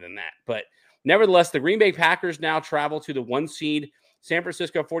longer than that, but nevertheless, the Green Bay Packers now travel to the 1 seed San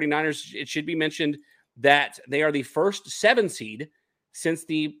Francisco 49ers. It should be mentioned that they are the first 7 seed since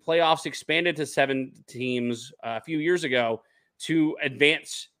the playoffs expanded to 7 teams a few years ago to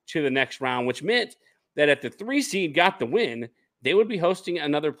advance to the next round, which meant that if the 3 seed got the win, they would be hosting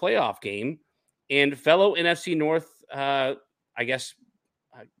another playoff game. And fellow NFC North,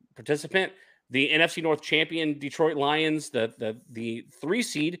 participant, the NFC North champion Detroit Lions, the 3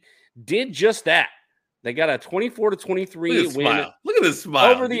 seed, did just that. They got a 24-23 win. Look at this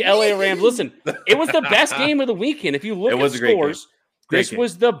smile over the LA Rams. Listen, it was the best game of the weekend. If you look at scores, this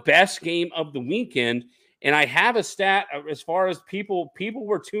was the best game of the weekend. And I have a stat as far as people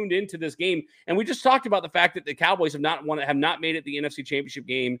were tuned into this game. And we just talked about the fact that the Cowboys have not made it the NFC Championship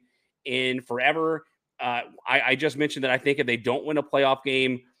game in forever. I just mentioned that I think if they don't win a playoff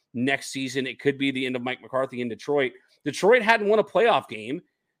game next season, it could be the end of Mike McCarthy in Detroit. Detroit hadn't won a playoff game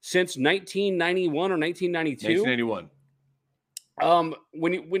since 1991 or 1992. 1991.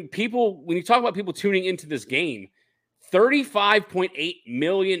 When you talk about people tuning into this game, 35.8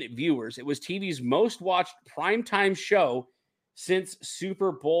 million viewers. It was TV's most watched primetime show since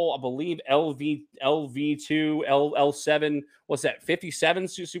Super Bowl, I believe LV2, L7. What's that? 57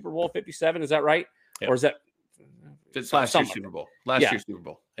 Super Bowl 57. Is that right? Yep. Or is that? It's last year's Super Bowl. Year's Super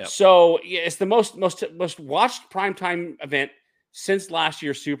Bowl. Yep. So it's the most watched primetime event since last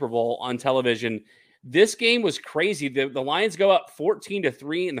year's Super Bowl on television. This game was crazy. The Lions go up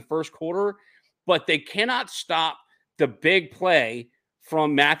 14-3 in the first quarter, but they cannot stop the big play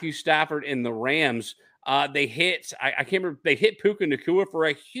from Matthew Stafford and the Rams. They hit, I can't remember, they hit Puka Nacua for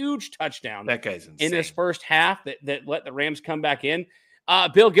a huge touchdown. That guy's insane. In his first half that let the Rams come back in.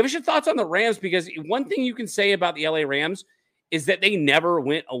 Bill, give us your thoughts on the Rams, because one thing you can say about the LA Rams is that they never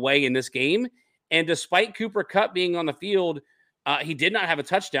went away in this game. And despite Cooper Kupp being on the field, he did not have a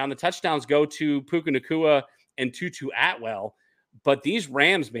touchdown. The touchdowns go to Puka Nacua and Tutu Atwell. But these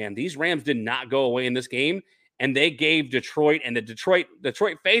Rams did not go away in this game. And they gave Detroit and the Detroit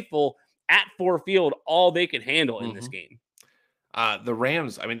faithful at Ford Field all they could handle in this game. The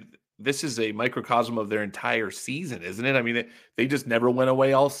Rams, I mean, this is a microcosm of their entire season, isn't it? I mean, they just never went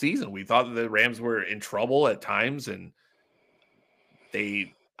away all season. We thought that the Rams were in trouble at times, and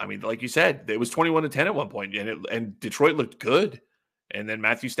like you said, it was 21-10 at one point, and Detroit looked good. And then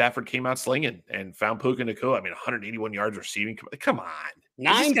Matthew Stafford came out slinging and found Puka Nacua. I mean, 181 yards receiving. Come on.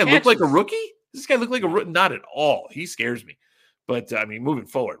 9 Does this guy look like a rookie? Does this guy look like a rookie? Not at all. He scares me. But, I mean, moving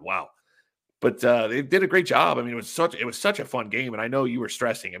forward, wow. But they did a great job. I mean, it was such a fun game, and I know you were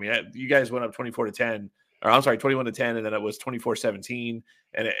stressing. I mean, you guys went up 21-10, and then it was 24-17,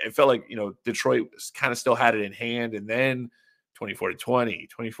 and it felt like, Detroit kind of still had it in hand, and then 24-20,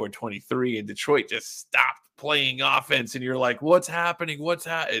 24-23, and Detroit just stopped playing offense, and you're like, what's happening?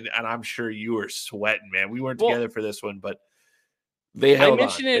 And I'm sure you were sweating, man. We weren't together for this one, but they held on.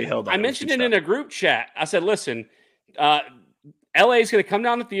 I mentioned it in a group chat. I said, listen, LA is going to come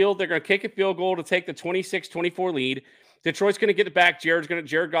down the field. They're going to kick a field goal to take the 26-24 lead. Detroit's going to get it back. Jared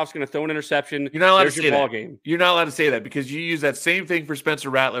Goff's going to throw an interception. You're not allowed to say that. You're not allowed to say that, because you use that same thing for Spencer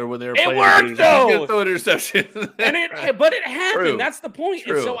Rattler when they were playing. It worked, though. He's going to throw an interception. But it happened. True. That's the point.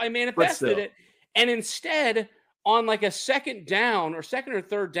 True. And so I manifested it. And instead, on like a second or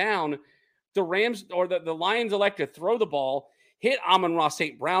third down, the Rams or the Lions elect to throw the ball, hit Amon-Ra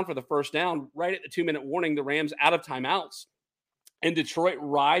St. Brown for the first down right at the 2-minute warning. The Rams out of timeouts. And Detroit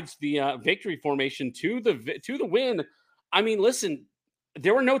rides the victory formation to the win. I mean, listen,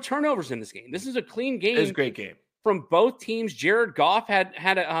 there were no turnovers in this game. This is a clean game. It was a great game from both teams. Jared Goff had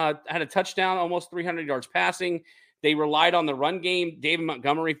a touchdown, almost 300 yards passing. They relied on the run game. David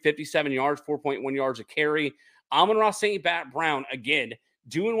Montgomery, 57 yards, 4.1 yards a carry. Amon-Ra St. Brown, again,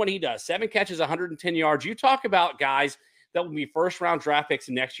 doing what he does. 7 catches, 110 yards. You talk about guys that will be first-round draft picks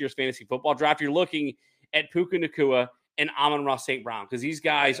in next year's fantasy football draft. You're looking at Puka Nacua and Amon-Ra St. Brown, because these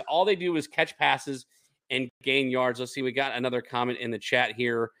guys, all they do is catch passes and gain yards. Let's see, we got another comment in the chat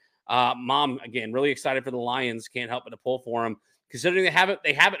here. Mom, again, really excited for the Lions. Can't help but to pull for them, considering they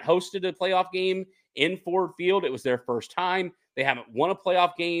haven't hosted a playoff game in Ford Field. It was their first time. They haven't won a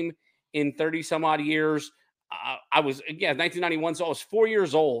playoff game in 30 some odd years. I was, again, 1991, so I was 4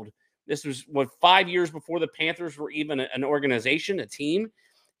 years old. This was 5 years before the Panthers were even an organization, a team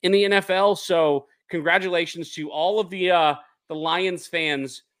in the NFL. So congratulations to all of the Lions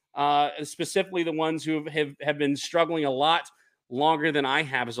fans, specifically the ones who have been struggling a lot longer than I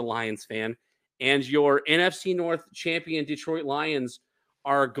have as a Lions fan. And your NFC North champion Detroit Lions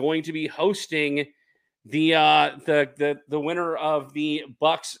are going to be hosting the winner of the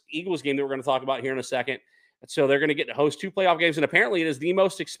Bucs-Eagles game that we're going to talk about here in a second. So they're going to get to host 2 playoff games, and apparently it is the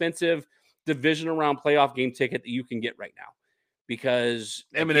most expensive divisional round playoff game ticket that you can get right now, because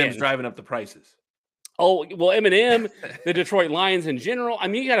Eminem's driving up the prices. Oh, well, Eminem, the Detroit Lions in general. I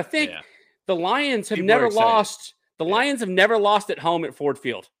mean, you got to think the Lions have never lost. The Lions have never lost at home at Ford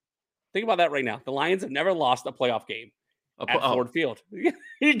Field. Think about that right now. The Lions have never lost a playoff game at Ford Field.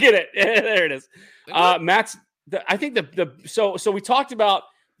 You get it. There it is. Matt's. I think so we talked about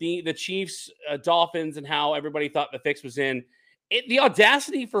the Chiefs, Dolphins, and how everybody thought the fix was in. The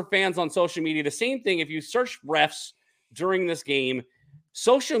audacity for fans on social media, the same thing. If you search refs during this game,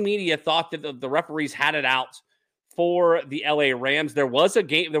 social media thought that the referees had it out for the LA Rams. There was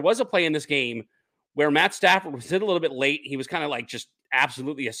a play in this game where Matt Stafford was hit a little bit late. He was kind of like just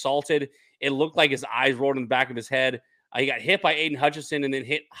absolutely assaulted. It looked like his eyes rolled in the back of his head. He got hit by Aiden Hutchinson and then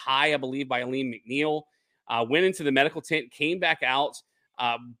hit high, I believe, by Aleem McNeil. Went into the medical tent, came back out,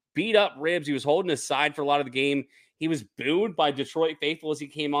 beat up ribs. He was holding his side for a lot of the game. He was booed by Detroit faithful as he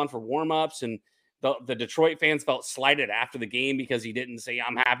came on for warm-ups, and the Detroit fans felt slighted after the game because he didn't say,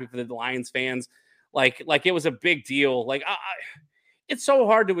 "I'm happy for the Lions fans." Like it was a big deal. Like it's so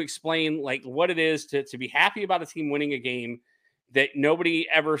hard to explain like what it is to be happy about a team winning a game that nobody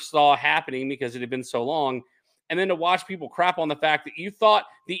ever saw happening because it had been so long. And then to watch people crap on the fact that you thought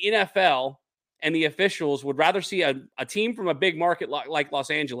the NFL and the officials would rather see a team from a big market like Los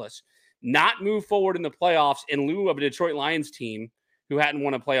Angeles not move forward in the playoffs in lieu of a Detroit Lions team who hadn't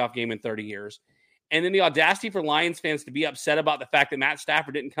won a playoff game in 30 years. And then the audacity for Lions fans to be upset about the fact that Matt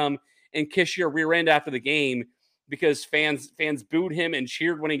Stafford didn't come and kiss your rear end after the game because fans booed him and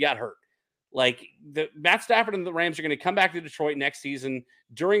cheered when he got hurt. Like Matt Stafford and the Rams are going to come back to Detroit next season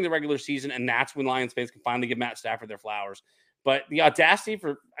during the regular season, and that's when Lions fans can finally give Matt Stafford their flowers. But the audacity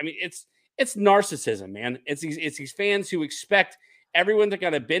it's narcissism, man. It's these fans who expect everyone to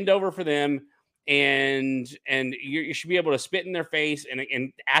kind of bend over for them, and you should be able to spit in their face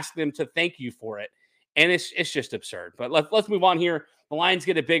and ask them to thank you for it. And it's just absurd. But let's move on here. The Lions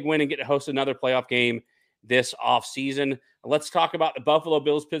get a big win and get to host another playoff game this offseason. Let's talk about the Buffalo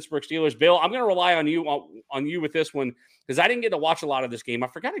Bills, Pittsburgh Steelers. Bill, I'm going to rely on you with this one because I didn't get to watch a lot of this game. I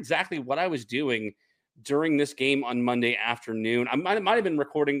forgot exactly what I was doing during this game on Monday afternoon. I might have been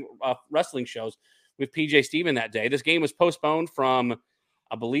recording wrestling shows with PJ Steven that day. This game was postponed from,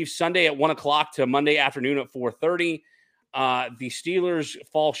 I believe, Sunday at 1 o'clock to Monday afternoon at 4:30. The Steelers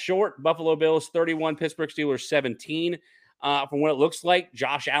fall short. Buffalo Bills 31, Pittsburgh Steelers 17. From what it looks like,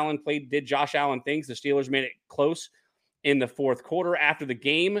 Josh Allen did Josh Allen things. The Steelers made it close in the fourth quarter. After the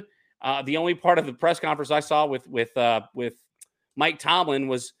game, the only part of the press conference I saw with Mike Tomlin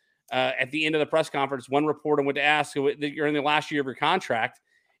was at the end of the press conference, one reporter went to ask, "You're in the last year of your contract,"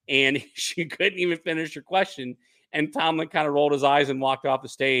 and she couldn't even finish her question. And Tomlin kind of rolled his eyes and walked off the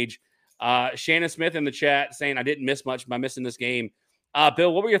stage. Shannon Smith in the chat saying, "I didn't miss much by missing this game."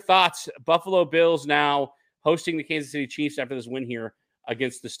 Bill, what were your thoughts? Buffalo Bills now hosting the Kansas City Chiefs after this win here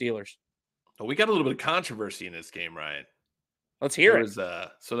against the Steelers. Well, we got a little bit of controversy in this game, Ryan. Let's hear it.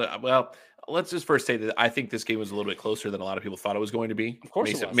 Let's just first say that I think this game was a little bit closer than a lot of people thought it was going to be. Of course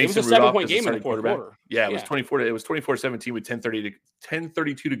it was. Mason It was a 7-point game in the fourth quarter. Yeah, it was 24-17 with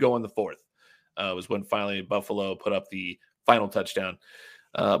 10:32 to go in the fourth. Was when finally Buffalo put up the final touchdown.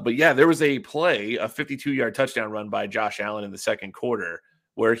 But yeah, there was a 52-yard touchdown run by Josh Allen in the second quarter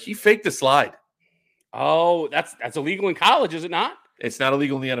where he faked a slide. Oh, that's illegal in college, is it not? It's not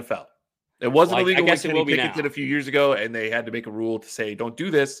illegal in the NFL. It wasn't illegal when Kenny Pickett did a few years ago, and they had to make a rule to say, don't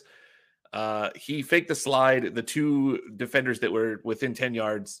do this. He faked the slide. The two defenders that were within 10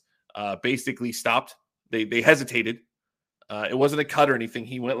 yards basically stopped. They hesitated. It wasn't a cut or anything.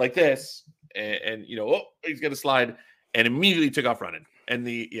 He went like this, and he's going to slide, and immediately took off running. And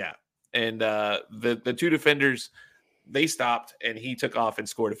the two defenders, they stopped, and he took off and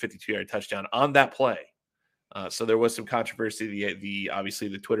scored a 52-yard touchdown on that play. So there was some controversy. The obviously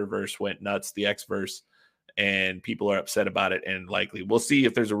the Twitterverse went nuts, the Xverse, and people are upset about it. And likely we'll see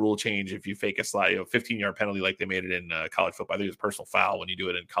if there's a rule change if you fake a slide, 15-yard penalty like they made it in college football. I think it's a personal foul when you do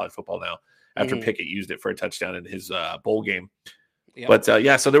it in college football now. After Pickett used it for a touchdown in his bowl game. Yep. But so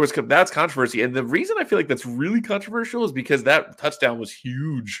that's controversy. And the reason I feel like that's really controversial is because that touchdown was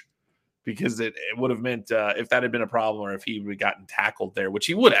huge, because it would have meant if that had been a problem or if he would have gotten tackled there, which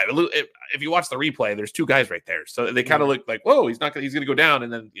he would have. If you watch the replay, there's two guys right there. So they kind of look like, whoa, he's going to go down.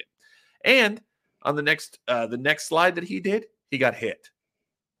 And then, and on the next slide that he did, he got hit.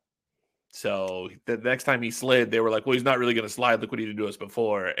 So the next time he slid, they were like, well, he's not really going to slide. Look what he did to us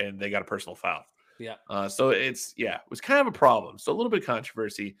before. And they got a personal foul. Yeah. So it was kind of a problem. So a little bit of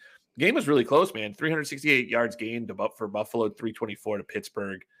controversy. Game was really close, man. 368 yards gained for Buffalo, 324 to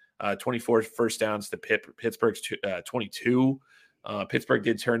Pittsburgh, 24 first downs to Pittsburgh's 22. Pittsburgh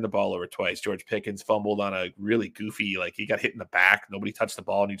did turn the ball over twice. George Pickens fumbled on a really goofy, he got hit in the back. Nobody touched the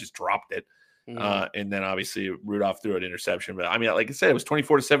ball and he just dropped it. And then obviously Rudolph threw an interception. But I mean, like I said, it was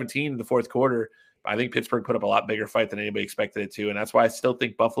 24-17 in the fourth quarter. I think Pittsburgh put up a lot bigger fight than anybody expected it to. And that's why I still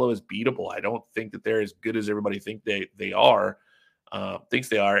think Buffalo is beatable. I don't think that they're as good as everybody thinks they are.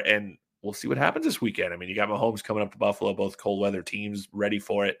 And we'll see what happens this weekend. I mean, you got Mahomes coming up to Buffalo, both cold weather teams ready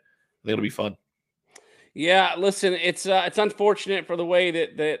for it. I think it'll be fun. Yeah, listen, it's unfortunate for the way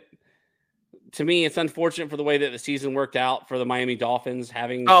that to me, it's unfortunate for the way that the season worked out for the Miami Dolphins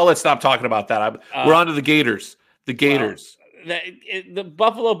having. Oh, let's stop talking about that. We're on to the Gators. The Gators. Well, the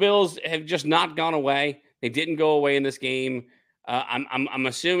Buffalo Bills have just not gone away. They didn't go away in this game. I'm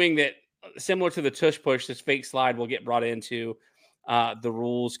assuming that similar to the tush push, this fake slide will get brought into the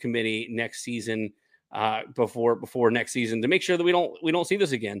rules committee next season before next season to make sure that we don't see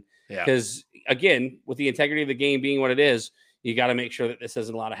this again. Because again, with the integrity of the game being what it is, you got to make sure that this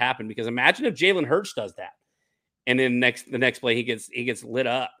doesn't allow to happen. Because imagine if Jalen Hurts does that, and then the next play he gets lit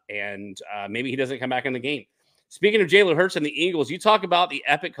up, and maybe he doesn't come back in the game. Speaking of Jalen Hurts and the Eagles, you talk about the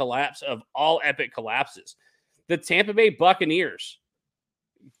epic collapse of all epic collapses. The Tampa Bay Buccaneers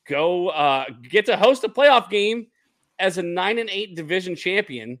go get to host a playoff game as a 9-8 division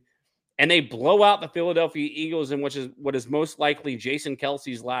champion, and they blow out the Philadelphia Eagles in what is most likely Jason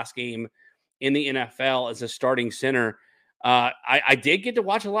Kelce's last game in the NFL as a starting center. I did get to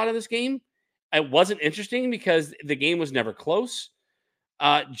watch a lot of this game. It wasn't interesting because the game was never close.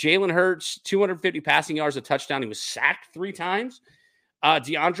 Jalen Hurts, 250 passing yards, a touchdown. He was sacked 3 times.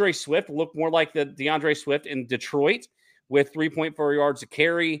 DeAndre Swift looked more like the DeAndre Swift in Detroit with 3.4 yards a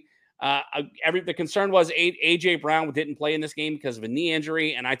carry. The concern was A.J. Brown didn't play in this game because of a knee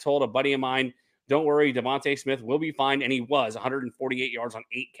injury, and I told a buddy of mine, don't worry, Devontae Smith will be fine, and he was 148 yards on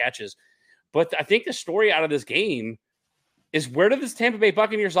 8 catches. But I think the story out of this game is, where did this Tampa Bay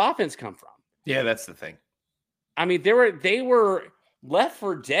Buccaneers offense come from? Yeah, that's the thing. I mean, they were left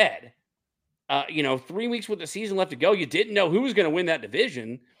for dead. 3 weeks with the season left to go. You didn't know who was going to win that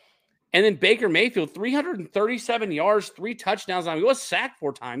division. And then Baker Mayfield, 337 yards, 3 touchdowns. I mean, he was sacked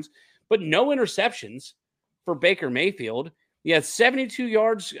 4 times, but no interceptions for Baker Mayfield. He had 72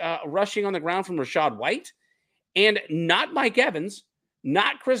 yards rushing on the ground from Rachaad White, and not Mike Evans,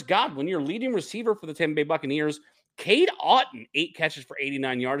 not Chris Godwin, your leading receiver for the Tampa Bay Buccaneers. Cade Otton, 8 catches for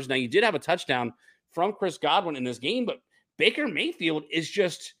 89 yards. Now, you did have a touchdown from Chris Godwin in this game, but Baker Mayfield is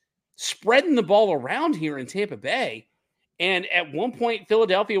just spreading the ball around here in Tampa Bay. And at one point,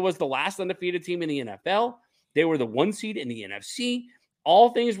 Philadelphia was the last undefeated team in the NFL. They were the 1 seed in the NFC.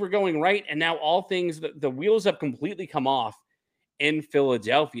 All things were going right, and now all things, the wheels have completely come off in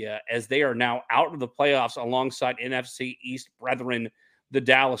Philadelphia as they are now out of the playoffs alongside NFC East brethren, the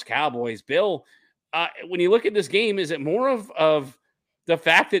Dallas Cowboys. Bill, when you look at this game, is it more of the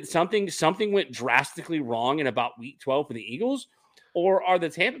fact that something went drastically wrong in about week 12 for the Eagles, or are the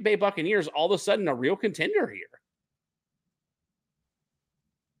Tampa Bay Buccaneers all of a sudden a real contender here?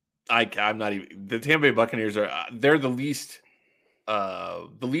 I'm not even. The Tampa Bay Buccaneers they're the least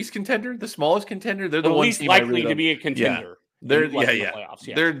contender, the smallest contender. They're the least likely to be a contender. They're the playoffs.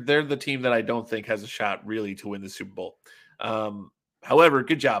 Yeah. They're the team that I don't think has a shot really to win the Super Bowl. However,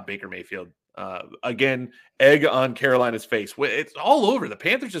 good job, Baker Mayfield. Again, egg on Carolina's face. It's all over. The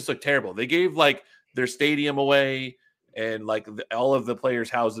Panthers just look terrible. They gave their stadium away and all of the players'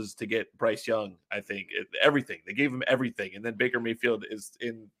 houses to get Bryce Young. I think everything. They gave him everything, and then Baker Mayfield is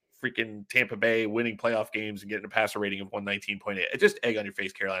in freaking Tampa Bay winning playoff games and getting a passer rating of 119.8. It's just egg on your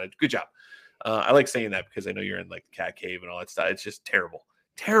face, Carolina. Good job. I like saying that because I know you're in the cat cave and all that stuff. It's just terrible.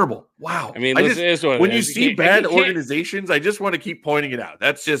 Terrible. Wow. I mean, this is what when it you is. see bad organizations, I just want to keep pointing it out.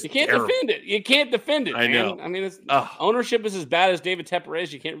 That's just you can't terrible. defend it. You can't defend it. I know. Man. I mean, ownership is as bad as David Tepper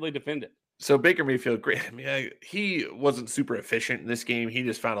is. You can't really defend it. So Baker Mayfield, great. I mean, he wasn't super efficient in this game. He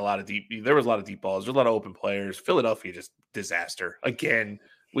just found there was a lot of deep balls. There's a lot of open players. Philadelphia just disaster. Again,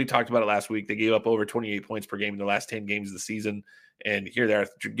 we talked about it last week. They gave up over 28 points per game in the last 10 games of the season. And here they are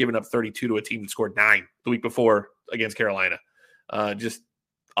giving up 32 to a team that scored 9 the week before against Carolina. Just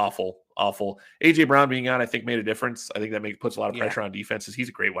awful. A.J. Brown being out, I think, made a difference. I think that puts a lot of pressure on defenses. He's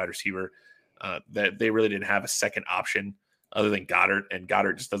a great wide receiver. That they really didn't have a second option other than Goddard, and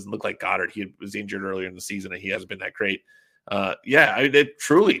Goddard just doesn't look like Goddard. He was injured earlier in the season, and he hasn't been that great.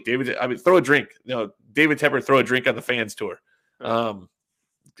 Truly, David. I mean, throw a drink. David Tepper, throw a drink on the fans tour.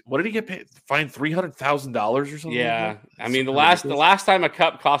 What did he get paid? Fined $300,000 or something? Yeah, I mean the last time a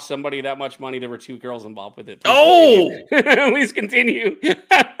cup cost somebody that much money, there were 2 girls involved with it. Please continue.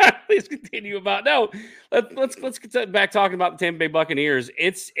 Please continue about Let's get back talking about the Tampa Bay Buccaneers.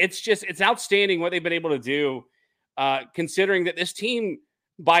 It's outstanding what they've been able to do, considering that this team,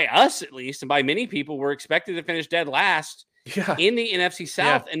 by us at least, and by many people, were expected to finish dead last in the NFC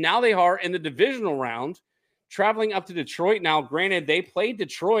South, and now they are in the divisional round, traveling up to Detroit. Now, granted, they played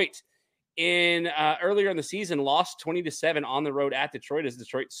Detroit in earlier in the season, lost 20-7 on the road at Detroit as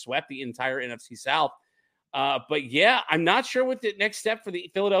Detroit swept the entire NFC South. But yeah, I'm not sure what the next step for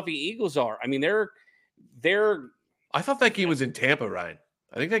the Philadelphia Eagles are. I mean, they're. I thought that game was in Tampa, Ryan.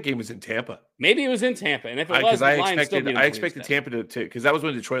 I think that game was in Tampa. Maybe it was in Tampa, and if it was, I expected Tampa to because that was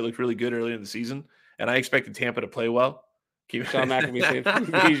when Detroit looked really good early in the season, and I expected Tampa to play well. Sean McAfee saying,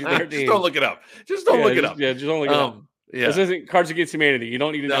 just don't look it up. Just don't look it up. Yeah, just don't look it up. Yeah. This isn't Cards Against Humanity. You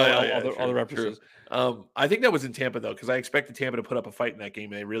don't need to know all the references. I think that was in Tampa, though, because I expected Tampa to put up a fight in that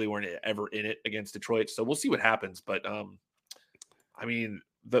game, and they really weren't ever in it against Detroit. So we'll see what happens. But, I mean,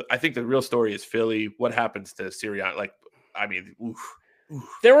 I think the real story is Philly. What happens to Sirianni?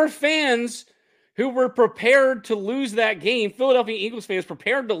 There were fans who were prepared to lose that game. Philadelphia Eagles fans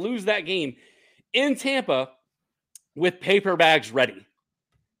prepared to lose that game in Tampa with paper bags ready.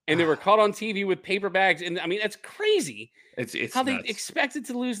 And they were caught on TV with paper bags. And I mean, that's crazy. It's how nuts. they expected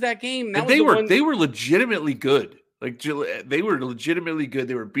to lose that game. They were legitimately good. They were legitimately good.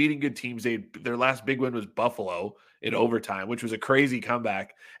 They were beating good teams. Their last big win was Buffalo in overtime, which was a crazy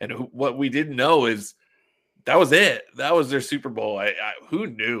comeback. And what we didn't know is that was it. That was their Super Bowl. Who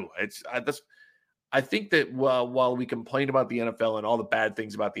knew? I think that while we complain about the NFL and all the bad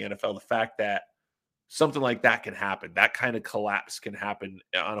things about the NFL, the fact that something like that can happen, that kind of collapse can happen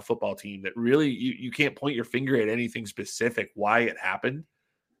on a football team that really you can't point your finger at anything specific why it happened.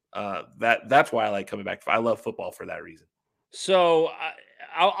 That's why I like coming back. I love football for that reason. So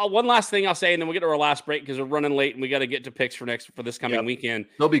one last thing I'll say, and then we'll get to our last break because we're running late and we got to get to picks for this coming weekend.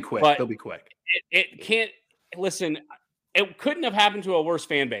 They'll be quick. But they'll be quick. It can't listen. It couldn't have happened to a worse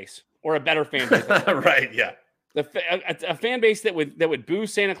fan base or a better fan base. Right. Yeah. A fan base that would boo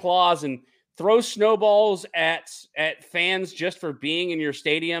Santa Claus and throw snowballs at fans just for being in your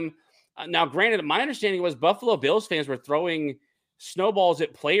stadium. Now, granted, my understanding was Buffalo Bills fans were throwing snowballs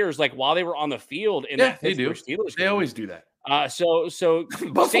at players while they were on the field. They do. Steelers they always do that. So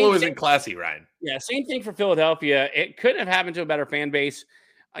Buffalo isn't classy, Ryan. Yeah, same thing for Philadelphia. It couldn't have happened to a better fan base.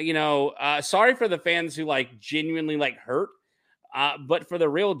 Sorry for the fans who genuinely hurt, but for the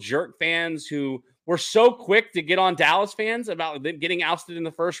real jerk fans who were so quick to get on Dallas fans about them getting ousted in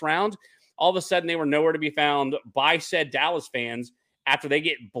the first round. All of a sudden, they were nowhere to be found by said Dallas fans after they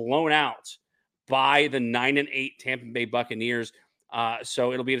get blown out by the 9-8 Tampa Bay Buccaneers.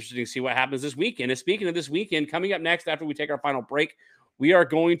 So it'll be interesting to see what happens this weekend. And speaking of this weekend, coming up next after we take our final break, we are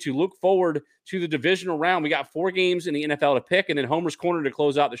going to look forward to the divisional round. We got 4 games in the NFL to pick, and then Homer's Corner to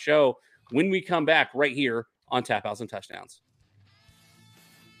close out the show when we come back right here on Tap Outs and Touchdowns.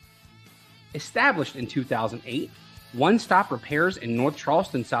 Established in 2008, One Stop Repairs in North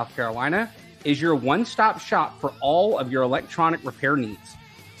Charleston, South Carolina, is your one-stop shop for all of your electronic repair needs.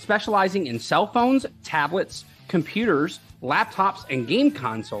 Specializing in cell phones, tablets, computers, laptops, and game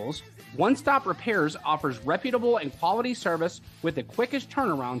consoles, One Stop Repairs offers reputable and quality service with the quickest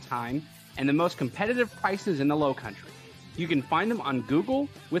turnaround time and the most competitive prices in the Low Country. You can find them on Google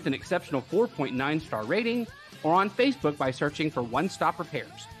with an exceptional 4.9 star rating or on Facebook by searching for One Stop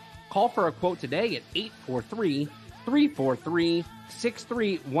Repairs. Call for a quote today at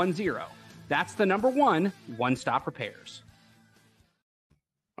 843-343-6310. That's the number 1, One Stop Repairs.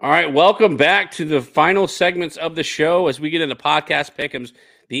 All right, welcome back to the final segments of the show as we get into podcast pick'ems,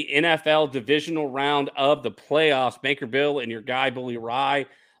 the NFL divisional round of the playoffs. Banker Bill and your guy, Bully Rye,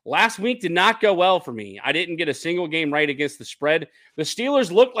 Last week did not go well for me. I didn't get a single game right against the spread. The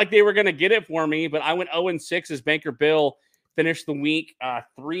Steelers looked like they were going to get it for me, but I went 0-6 as Banker Bill finished the week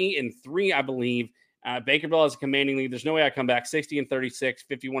 3-3, I believe. Banker Bill has a commanding lead. There's no way I come back. 60-36,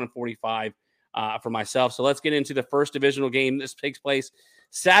 51-45 for myself. So let's get into the first divisional game. This takes place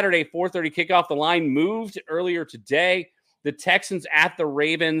Saturday, 4:30 kickoff. The line moved earlier today. The Texans at the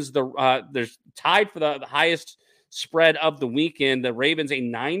Ravens. They're tied for the highest spread of the weekend. The Ravens, a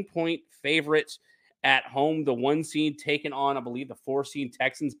 9-point favorite at home. The 1 seed taking on, I believe, the 4 seed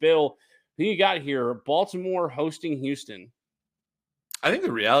Texans. Bill, who you got here? Baltimore hosting Houston. I think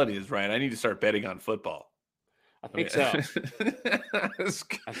the reality is, Ryan, I need to start betting on football. I think so.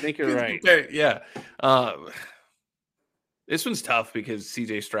 I think you're right. Yeah. This one's tough because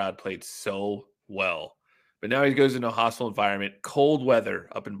CJ Stroud played so well. But now he goes into a hostile environment, cold weather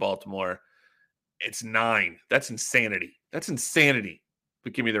up in Baltimore. It's 9. That's insanity.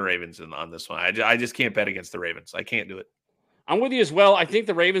 But give me the Ravens on this one. I just can't bet against the Ravens. I can't do it. I'm with you as well. I think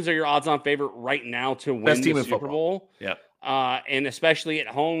the Ravens are your odds-on favorite right now to win the Super Bowl. Yeah. And especially at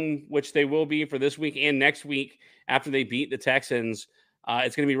home, which they will be for this week and next week after they beat the Texans.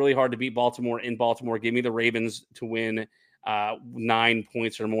 It's going to be really hard to beat Baltimore in Baltimore. Give me the Ravens to win 9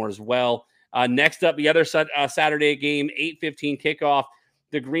 points or more as well. Next up, the other Saturday game, 8:15 kickoff.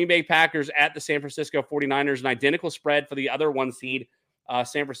 The Green Bay Packers at the San Francisco 49ers, an identical spread for the other 1 seed.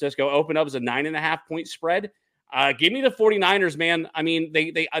 San Francisco opened up as a 9.5-point spread. Give me the 49ers, man. I mean,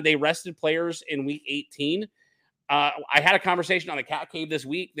 they rested players in week 18. I had a conversation on the Cat Cave this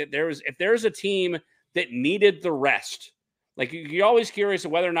week that if there's a team that needed the rest, like you're always curious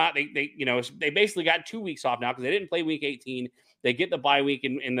of whether or not they basically got 2 weeks off now because they didn't play week 18. They get the bye week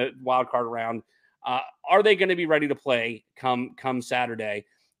in the wild card round. Are they going to be ready to play come Saturday?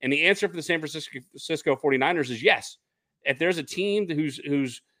 And the answer for the San Francisco 49ers is yes. If there's a team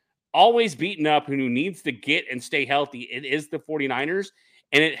who's always beaten up, who needs to get and stay healthy, it is the 49ers,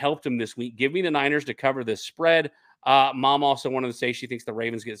 and it helped them this week. Give me the Niners to cover this spread. Mom also wanted to say she thinks the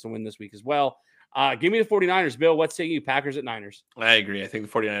Ravens get some win this week as well. Give me the 49ers. Bill, what say you? Packers at Niners. I agree. I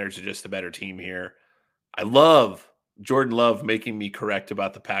think the 49ers are just a better team here. I love Jordan Love making me correct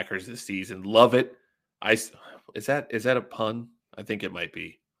about the Packers this season. Love it. Is that a pun? I think it might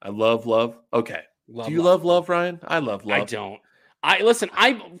be. I love Love. Okay. Do you love Love, Ryan? I love Love. I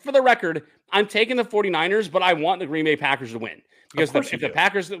don't. For the record, I'm taking the 49ers, but I want the Green Bay Packers to win. Because if the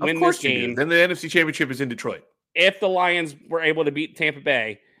Packers win this game, then the NFC Championship is in Detroit. If the Lions were able to beat Tampa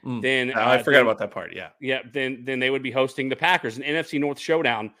Bay, then I forgot about that part. Yeah. Then they would be hosting the Packers, an NFC North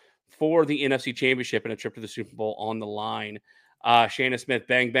showdown for the NFC Championship and a trip to the Super Bowl on the line. Shannon Smith,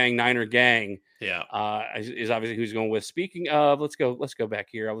 bang bang Niner gang. Yeah, is obviously who's going with. Speaking of, let's go back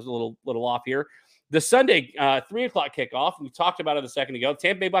here. I was a little off here. The Sunday 3:00 kickoff. We talked about it a second ago.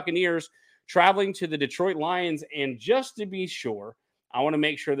 Tampa Bay Buccaneers traveling to the Detroit Lions, and just to be sure, I want to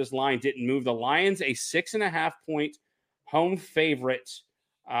make sure this line didn't move. The Lions, a 6.5-point home favorite.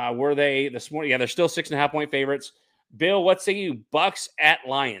 Were they this morning? Yeah, they're still 6.5-point favorites. Bill, what say you? Bucks at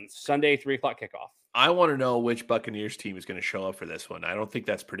Lions, Sunday 3:00 kickoff. I want to know which Buccaneers team is going to show up for this one. I don't think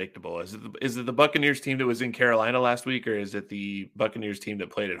that's predictable. Is it the Buccaneers team that was in Carolina last week, or is it the Buccaneers team that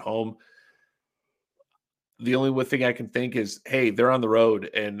played at home? The only thing I can think is, hey, they're on the road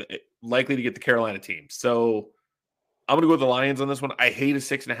and likely to get the Carolina team. So I'm going to go with the Lions on this one. I hate a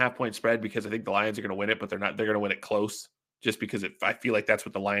 6.5-point spread because I think the Lions are going to win it, but they're not. They're going to win it close just because I feel like that's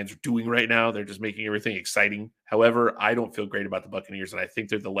what the Lions are doing right now. They're just making everything exciting. However, I don't feel great about the Buccaneers, and I think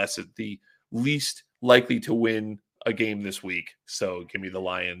they're the least likely to win a game this week. So give me the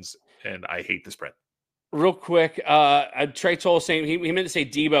Lions, and I hate the spread. Real quick, Trey Toll saying he meant to say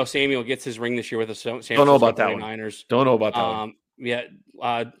Deebo Samuel gets his ring this year with the San Francisco 49ers. Don't know about that one. Yeah,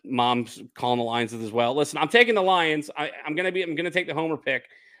 Mom's calling the Lions as well. Listen, I'm taking the Lions. I'm gonna take the homer pick.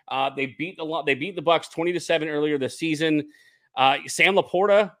 They beat the Bucks 20-7 earlier this season. Sam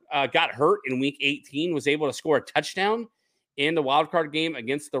Laporta got hurt in week 18, was able to score a touchdown in the wild card game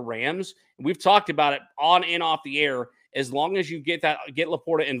against the Rams. We've talked about it on and off the air. As long as you get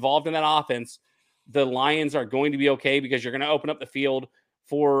Laporta involved in that offense, the Lions are going to be okay because you're going to open up the field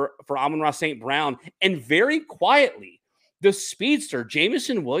for Amon-Ra St. Brown. And very quietly, the speedster,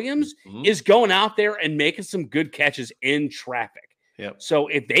 Jameson Williams, is going out there and making some good catches in traffic. Yep. So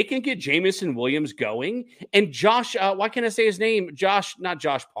if they can get Jameson Williams going, and Josh, why can't I say his name? Not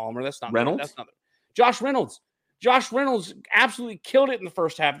Josh Palmer. That's not Reynolds. That's not Josh Reynolds. Josh Reynolds absolutely killed it in the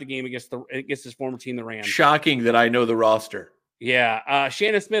first half of the game against his former team, the Rams. Shocking that I know the roster. Yeah.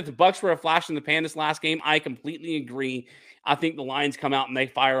 Shannon Smith, the Bucks were a flash in the pan this last game. I completely agree. I think the Lions come out and they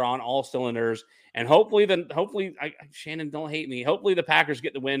fire on all cylinders. And hopefully, Shannon, don't hate me. Hopefully the Packers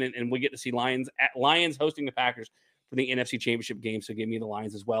get the win and we get to see Lions hosting the Packers for the NFC Championship game. So give me the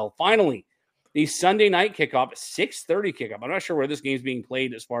Lions as well. Finally, the Sunday night kickoff, 6:30 kickoff. I'm not sure where this game's being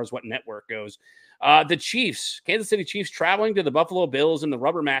played as far as what network goes. The Chiefs, Kansas City Chiefs, traveling to the Buffalo Bills in the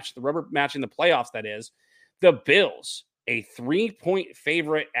rubber match in the playoffs, that is. The Bills, a 3-point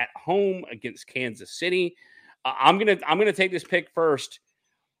favorite at home against Kansas City. I'm gonna take this pick first.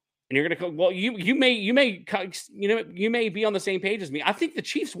 And you're going to well, you may be on the same page as me. I think the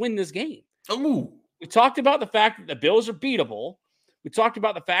Chiefs win this game. Ooh. We talked about the fact that the Bills are beatable. We talked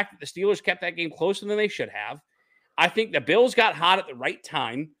about the fact that the Steelers kept that game closer than they should have. I think the Bills got hot at the right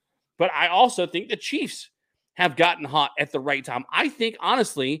time, but I also think the Chiefs have gotten hot at the right time. I think,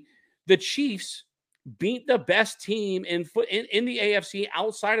 honestly, the Chiefs beat the best team in the AFC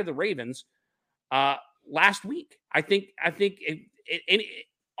outside of the Ravens last week. I think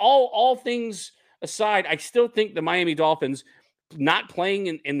all things aside, I still think the Miami Dolphins not playing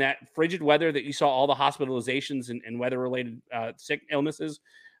in that frigid weather that you saw all the hospitalizations and weather-related sick illnesses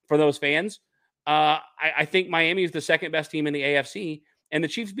for those fans. I think Miami is the second best team in the AFC, and the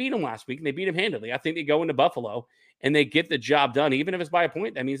Chiefs beat them last week, and they beat them handily. I think they go into Buffalo, and they get the job done. Even if it's by a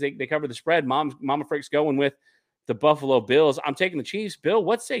point, that means they cover the spread. Mama Frick's going with the Buffalo Bills. I'm taking the Chiefs. Bill,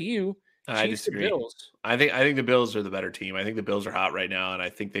 what say you? I disagree. Bills. I think the Bills are the better team. I think the Bills are hot right now, and I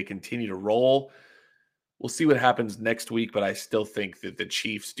think they continue to roll. We'll see what happens next week, but I still think that the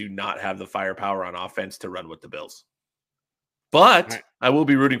Chiefs do not have the firepower on offense to run with the Bills. But right. I will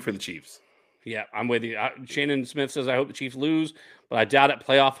be rooting for the Chiefs. Yeah, I'm with you. Shannon Smith says, I hope the Chiefs lose, but I doubt it.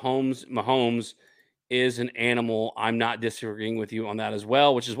 Playoff Mahomes is an animal. I'm not disagreeing with you on that as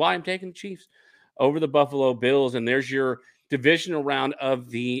well, which is why I'm taking the Chiefs over the Buffalo Bills. And there's your divisional round of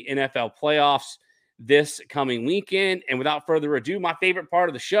the NFL playoffs this coming weekend. And without further ado, my favorite part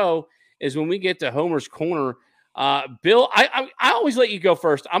of the show is when we get to Homer's Corner. Bill, I always let you go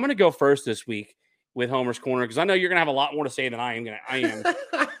first. I'm going to go first this week with Homer's Corner because I know you're going to have a lot more to say than I am.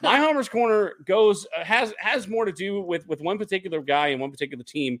 My Homer's Corner has more to do with one particular guy and one particular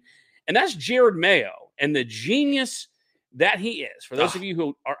team, and that's Jared Mayo and the genius that he is. For those of you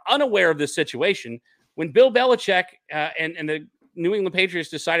who are unaware of this situation, when Bill Belichick and the New England Patriots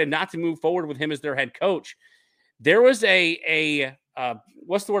decided not to move forward with him as their head coach, there was a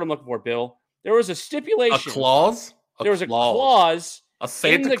what's the word I'm looking for, Bill? There was a stipulation. A clause? There was a clause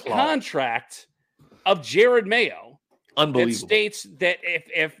in the clause. Contract of Jared Mayo that states that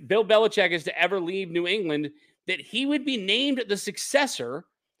if Bill Belichick is to ever leave New England, that he would be named the successor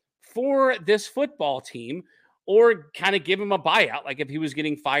for this football team or kind of give him a buyout, like if he was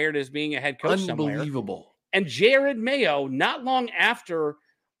getting fired as being a head coach somewhere. Unbelievable. And Jared Mayo, not long after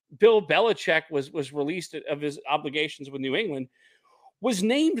Bill Belichick was released of his obligations with New England, was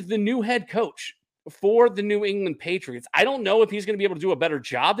named the new head coach for the New England Patriots. I don't know if he's going to be able to do a better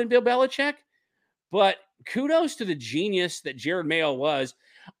job than Bill Belichick, but kudos to the genius that Jared Mayo was.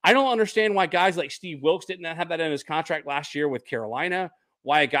 I don't understand why guys like Steve Wilkes didn't have that in his contract last year with Carolina,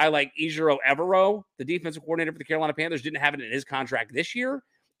 why a guy like Ejiro Evero, the defensive coordinator for the Carolina Panthers, didn't have it in his contract this year,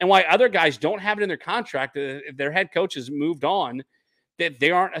 and why other guys don't have it in their contract if their head coach has moved on, that they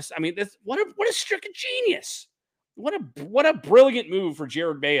aren't. I mean, what a stroke of genius. What a brilliant move for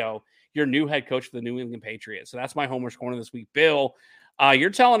Jared Mayo, your new head coach for the New England Patriots. So that's my Homer's Corner this week. Bill, you're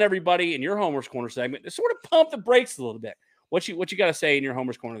telling everybody in your Homer's Corner segment to sort of pump the brakes a little bit. What you got to say in your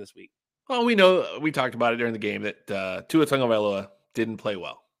Homer's Corner this week? Well, we talked about it during the game that Tua Tagovailoa didn't play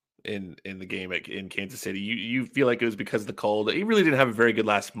well in the game in Kansas City. You feel like it was because of the cold. He really didn't have a very good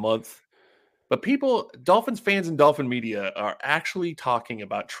last month. But Dolphins fans and Dolphin media are actually talking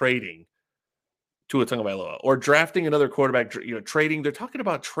about trading Tua Tagovailoa or drafting another quarterback, trading. They're talking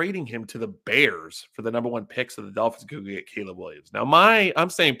about trading him to the Bears for the number 1 pick so the Dolphins could get Caleb Williams. Now, I'm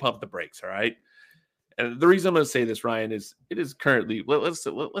saying pump the brakes, all right? And the reason I'm going to say this, Ryan, is it is currently, let's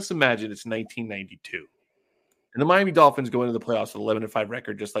imagine it's 1992. And the Miami Dolphins go into the playoffs with 11-5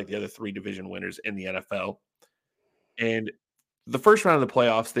 record, just like the other 3 division winners in the NFL. And the first round of the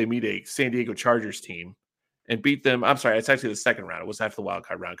playoffs, they meet a San Diego Chargers team and beat them. I'm sorry, it's actually the second round. It was after the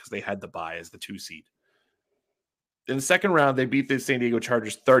wildcard round because they had the bye as the 2 seed. In the second round, they beat the San Diego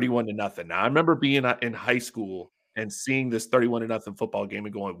Chargers 31-0. Now, I remember being in high school and seeing this 31-0 football game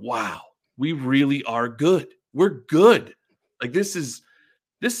and going, wow, we really are good. We're good. Like, this is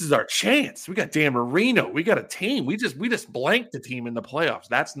our chance. We got Dan Marino. We got a team. We just blanked the team in the playoffs.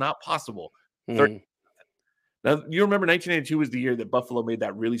 That's not possible. Now, you remember 1992 was the year that Buffalo made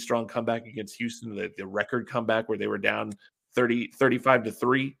that really strong comeback against Houston, the record comeback where they were down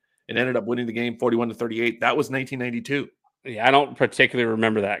 35-3 and ended up winning the game 41-38. That was 1992. Yeah, I don't particularly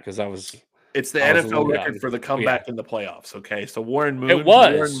remember that because I was It's the NFL record for the comeback in the playoffs. Okay, so Warren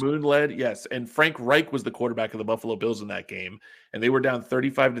Moon led, yes, and Frank Reich was the quarterback of the Buffalo Bills in that game, and they were down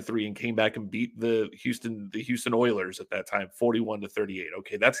 35-3 and came back and beat the Houston Oilers at that time 41-38.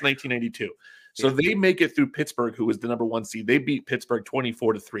 Okay, that's 1992. So they make it through Pittsburgh, who was the number 1 seed. They beat Pittsburgh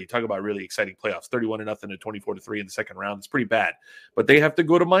 24-3. Talk about really exciting playoffs, 31-0 and 24-3 in the second round. It's pretty bad, but they have to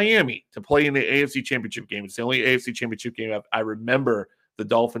go to Miami to play in the AFC Championship game. It's the only AFC Championship game I remember the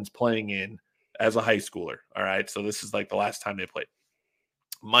Dolphins playing in as a high schooler. All right. So this is like the last time they played.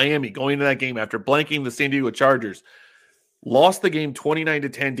 Miami going into that game after blanking the San Diego Chargers, lost the game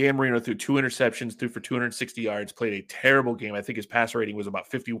 29-10. Dan Marino threw 2 interceptions, threw for 260 yards, played a terrible game. I think his passer rating was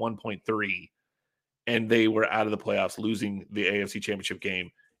about 51.3, and they were out of the playoffs, losing the AFC Championship game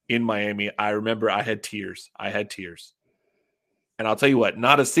in Miami. I remember I had tears. And I'll tell you what,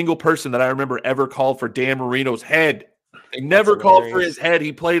 not a single person that I remember ever called for Dan Marino's head. They never called for his head.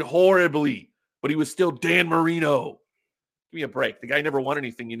 He played horribly, but he was still Dan Marino. Give me a break. The guy never won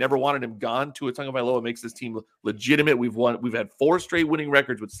anything. You never wanted him gone. Tua Tagovailoa makes this team legitimate. We've had 4 straight winning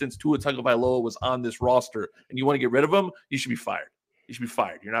records since Tua Tagovailoa was on this roster, and you want to get rid of him? You should be fired.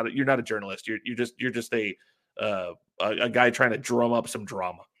 You're not a journalist. You're just a guy trying to drum up some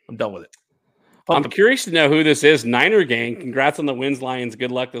drama. I'm done with it. I'm curious to know who this is. Niner gang. Congrats on the wins, Lions.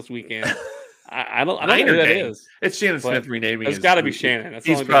 Good luck this weekend. I don't know who that is. It's Shannon Smith renaming. It's got to be Shannon. That's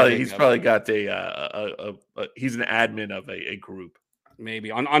he's probably got he's an admin of a group.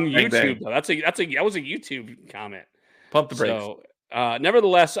 Maybe on YouTube though. That was a YouTube comment. Pump the brakes. So,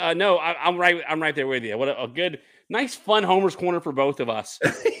 nevertheless, no, I'm right there with you. What a good, nice, fun Homer's Corner for both of us.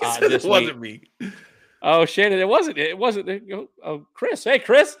 This wasn't me. Oh, Shannon, it wasn't. Oh, Chris. Hey,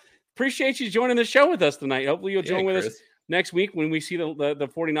 Chris. Appreciate you joining the show with us tonight. Hopefully you'll join with us next week when we see the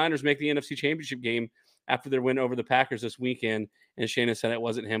 49ers make the NFC Championship game after their win over the Packers this weekend. And Shannon said it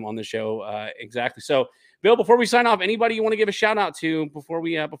wasn't him on the show exactly. So, Bill, before we sign off, anybody you want to give a shout out to before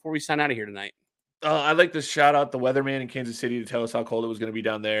we sign out of here tonight? I'd like to shout out the weatherman in Kansas City to tell us how cold it was going to be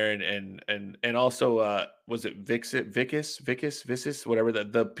down there, and also was it Vicus, whatever,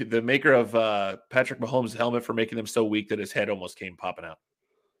 the maker of Patrick Mahomes' helmet, for making them so weak that his head almost came popping out.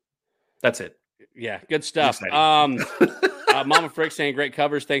 That's it. Yeah, good stuff. Mama Frick saying great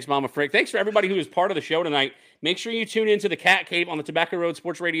covers. Thanks, Mama Frick. Thanks for everybody who is part of the show tonight. Make sure you tune into the Cat Cave on the Tobacco Road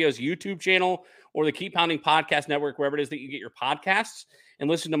Sports Radio's YouTube channel or the Keep Pounding Podcast Network, wherever it is that you get your podcasts, and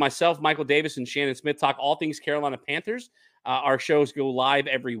listen to myself, Michael Davis, and Shannon Smith talk all things Carolina Panthers. Our shows go live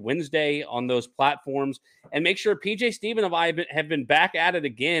every Wednesday on those platforms. And make sure PJ Steven and I have been back at it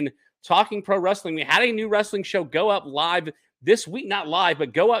again, talking pro wrestling. We had a new wrestling show go up live this week, not live,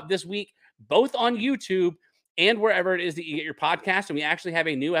 but go up this week, both on YouTube and wherever it is that you get your podcast. And we actually have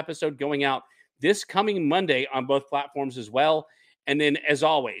a new episode going out this coming Monday on both platforms as well. And then, as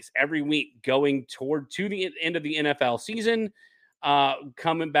always, every week going to the end of the NFL season,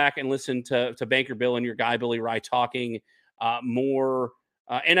 coming back and listen to Banker Bill and your guy Billy Rye talking more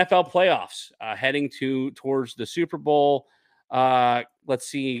NFL playoffs, heading towards the Super Bowl. Let's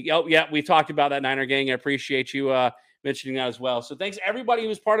see. Oh, yeah, we talked about that Niner gang. I appreciate you mentioning that as well. So thanks everybody who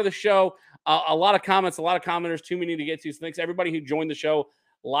was part of the show. A lot of comments, a lot of commenters, too many to get to. So thanks everybody who joined the show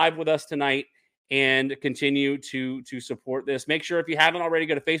live with us tonight and continue to support this. Make sure if you haven't already,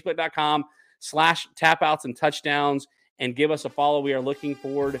 go to facebook.com/tapouts and touchdowns and give us a follow. We are looking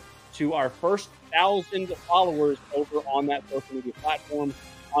forward to our first 1,000 followers over on that social media platform.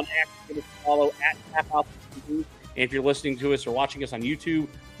 On X, give us a follow at tapouts. And if you're listening to us or watching us on YouTube,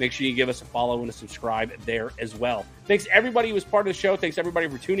 make sure you give us a follow and a subscribe there as well. Thanks everybody who was part of the show. Thanks everybody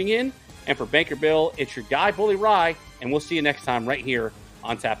for tuning in. And for Banker Bill, it's your guy, Bully Rye, and we'll see you next time right here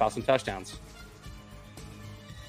on Tap House and Touchdowns.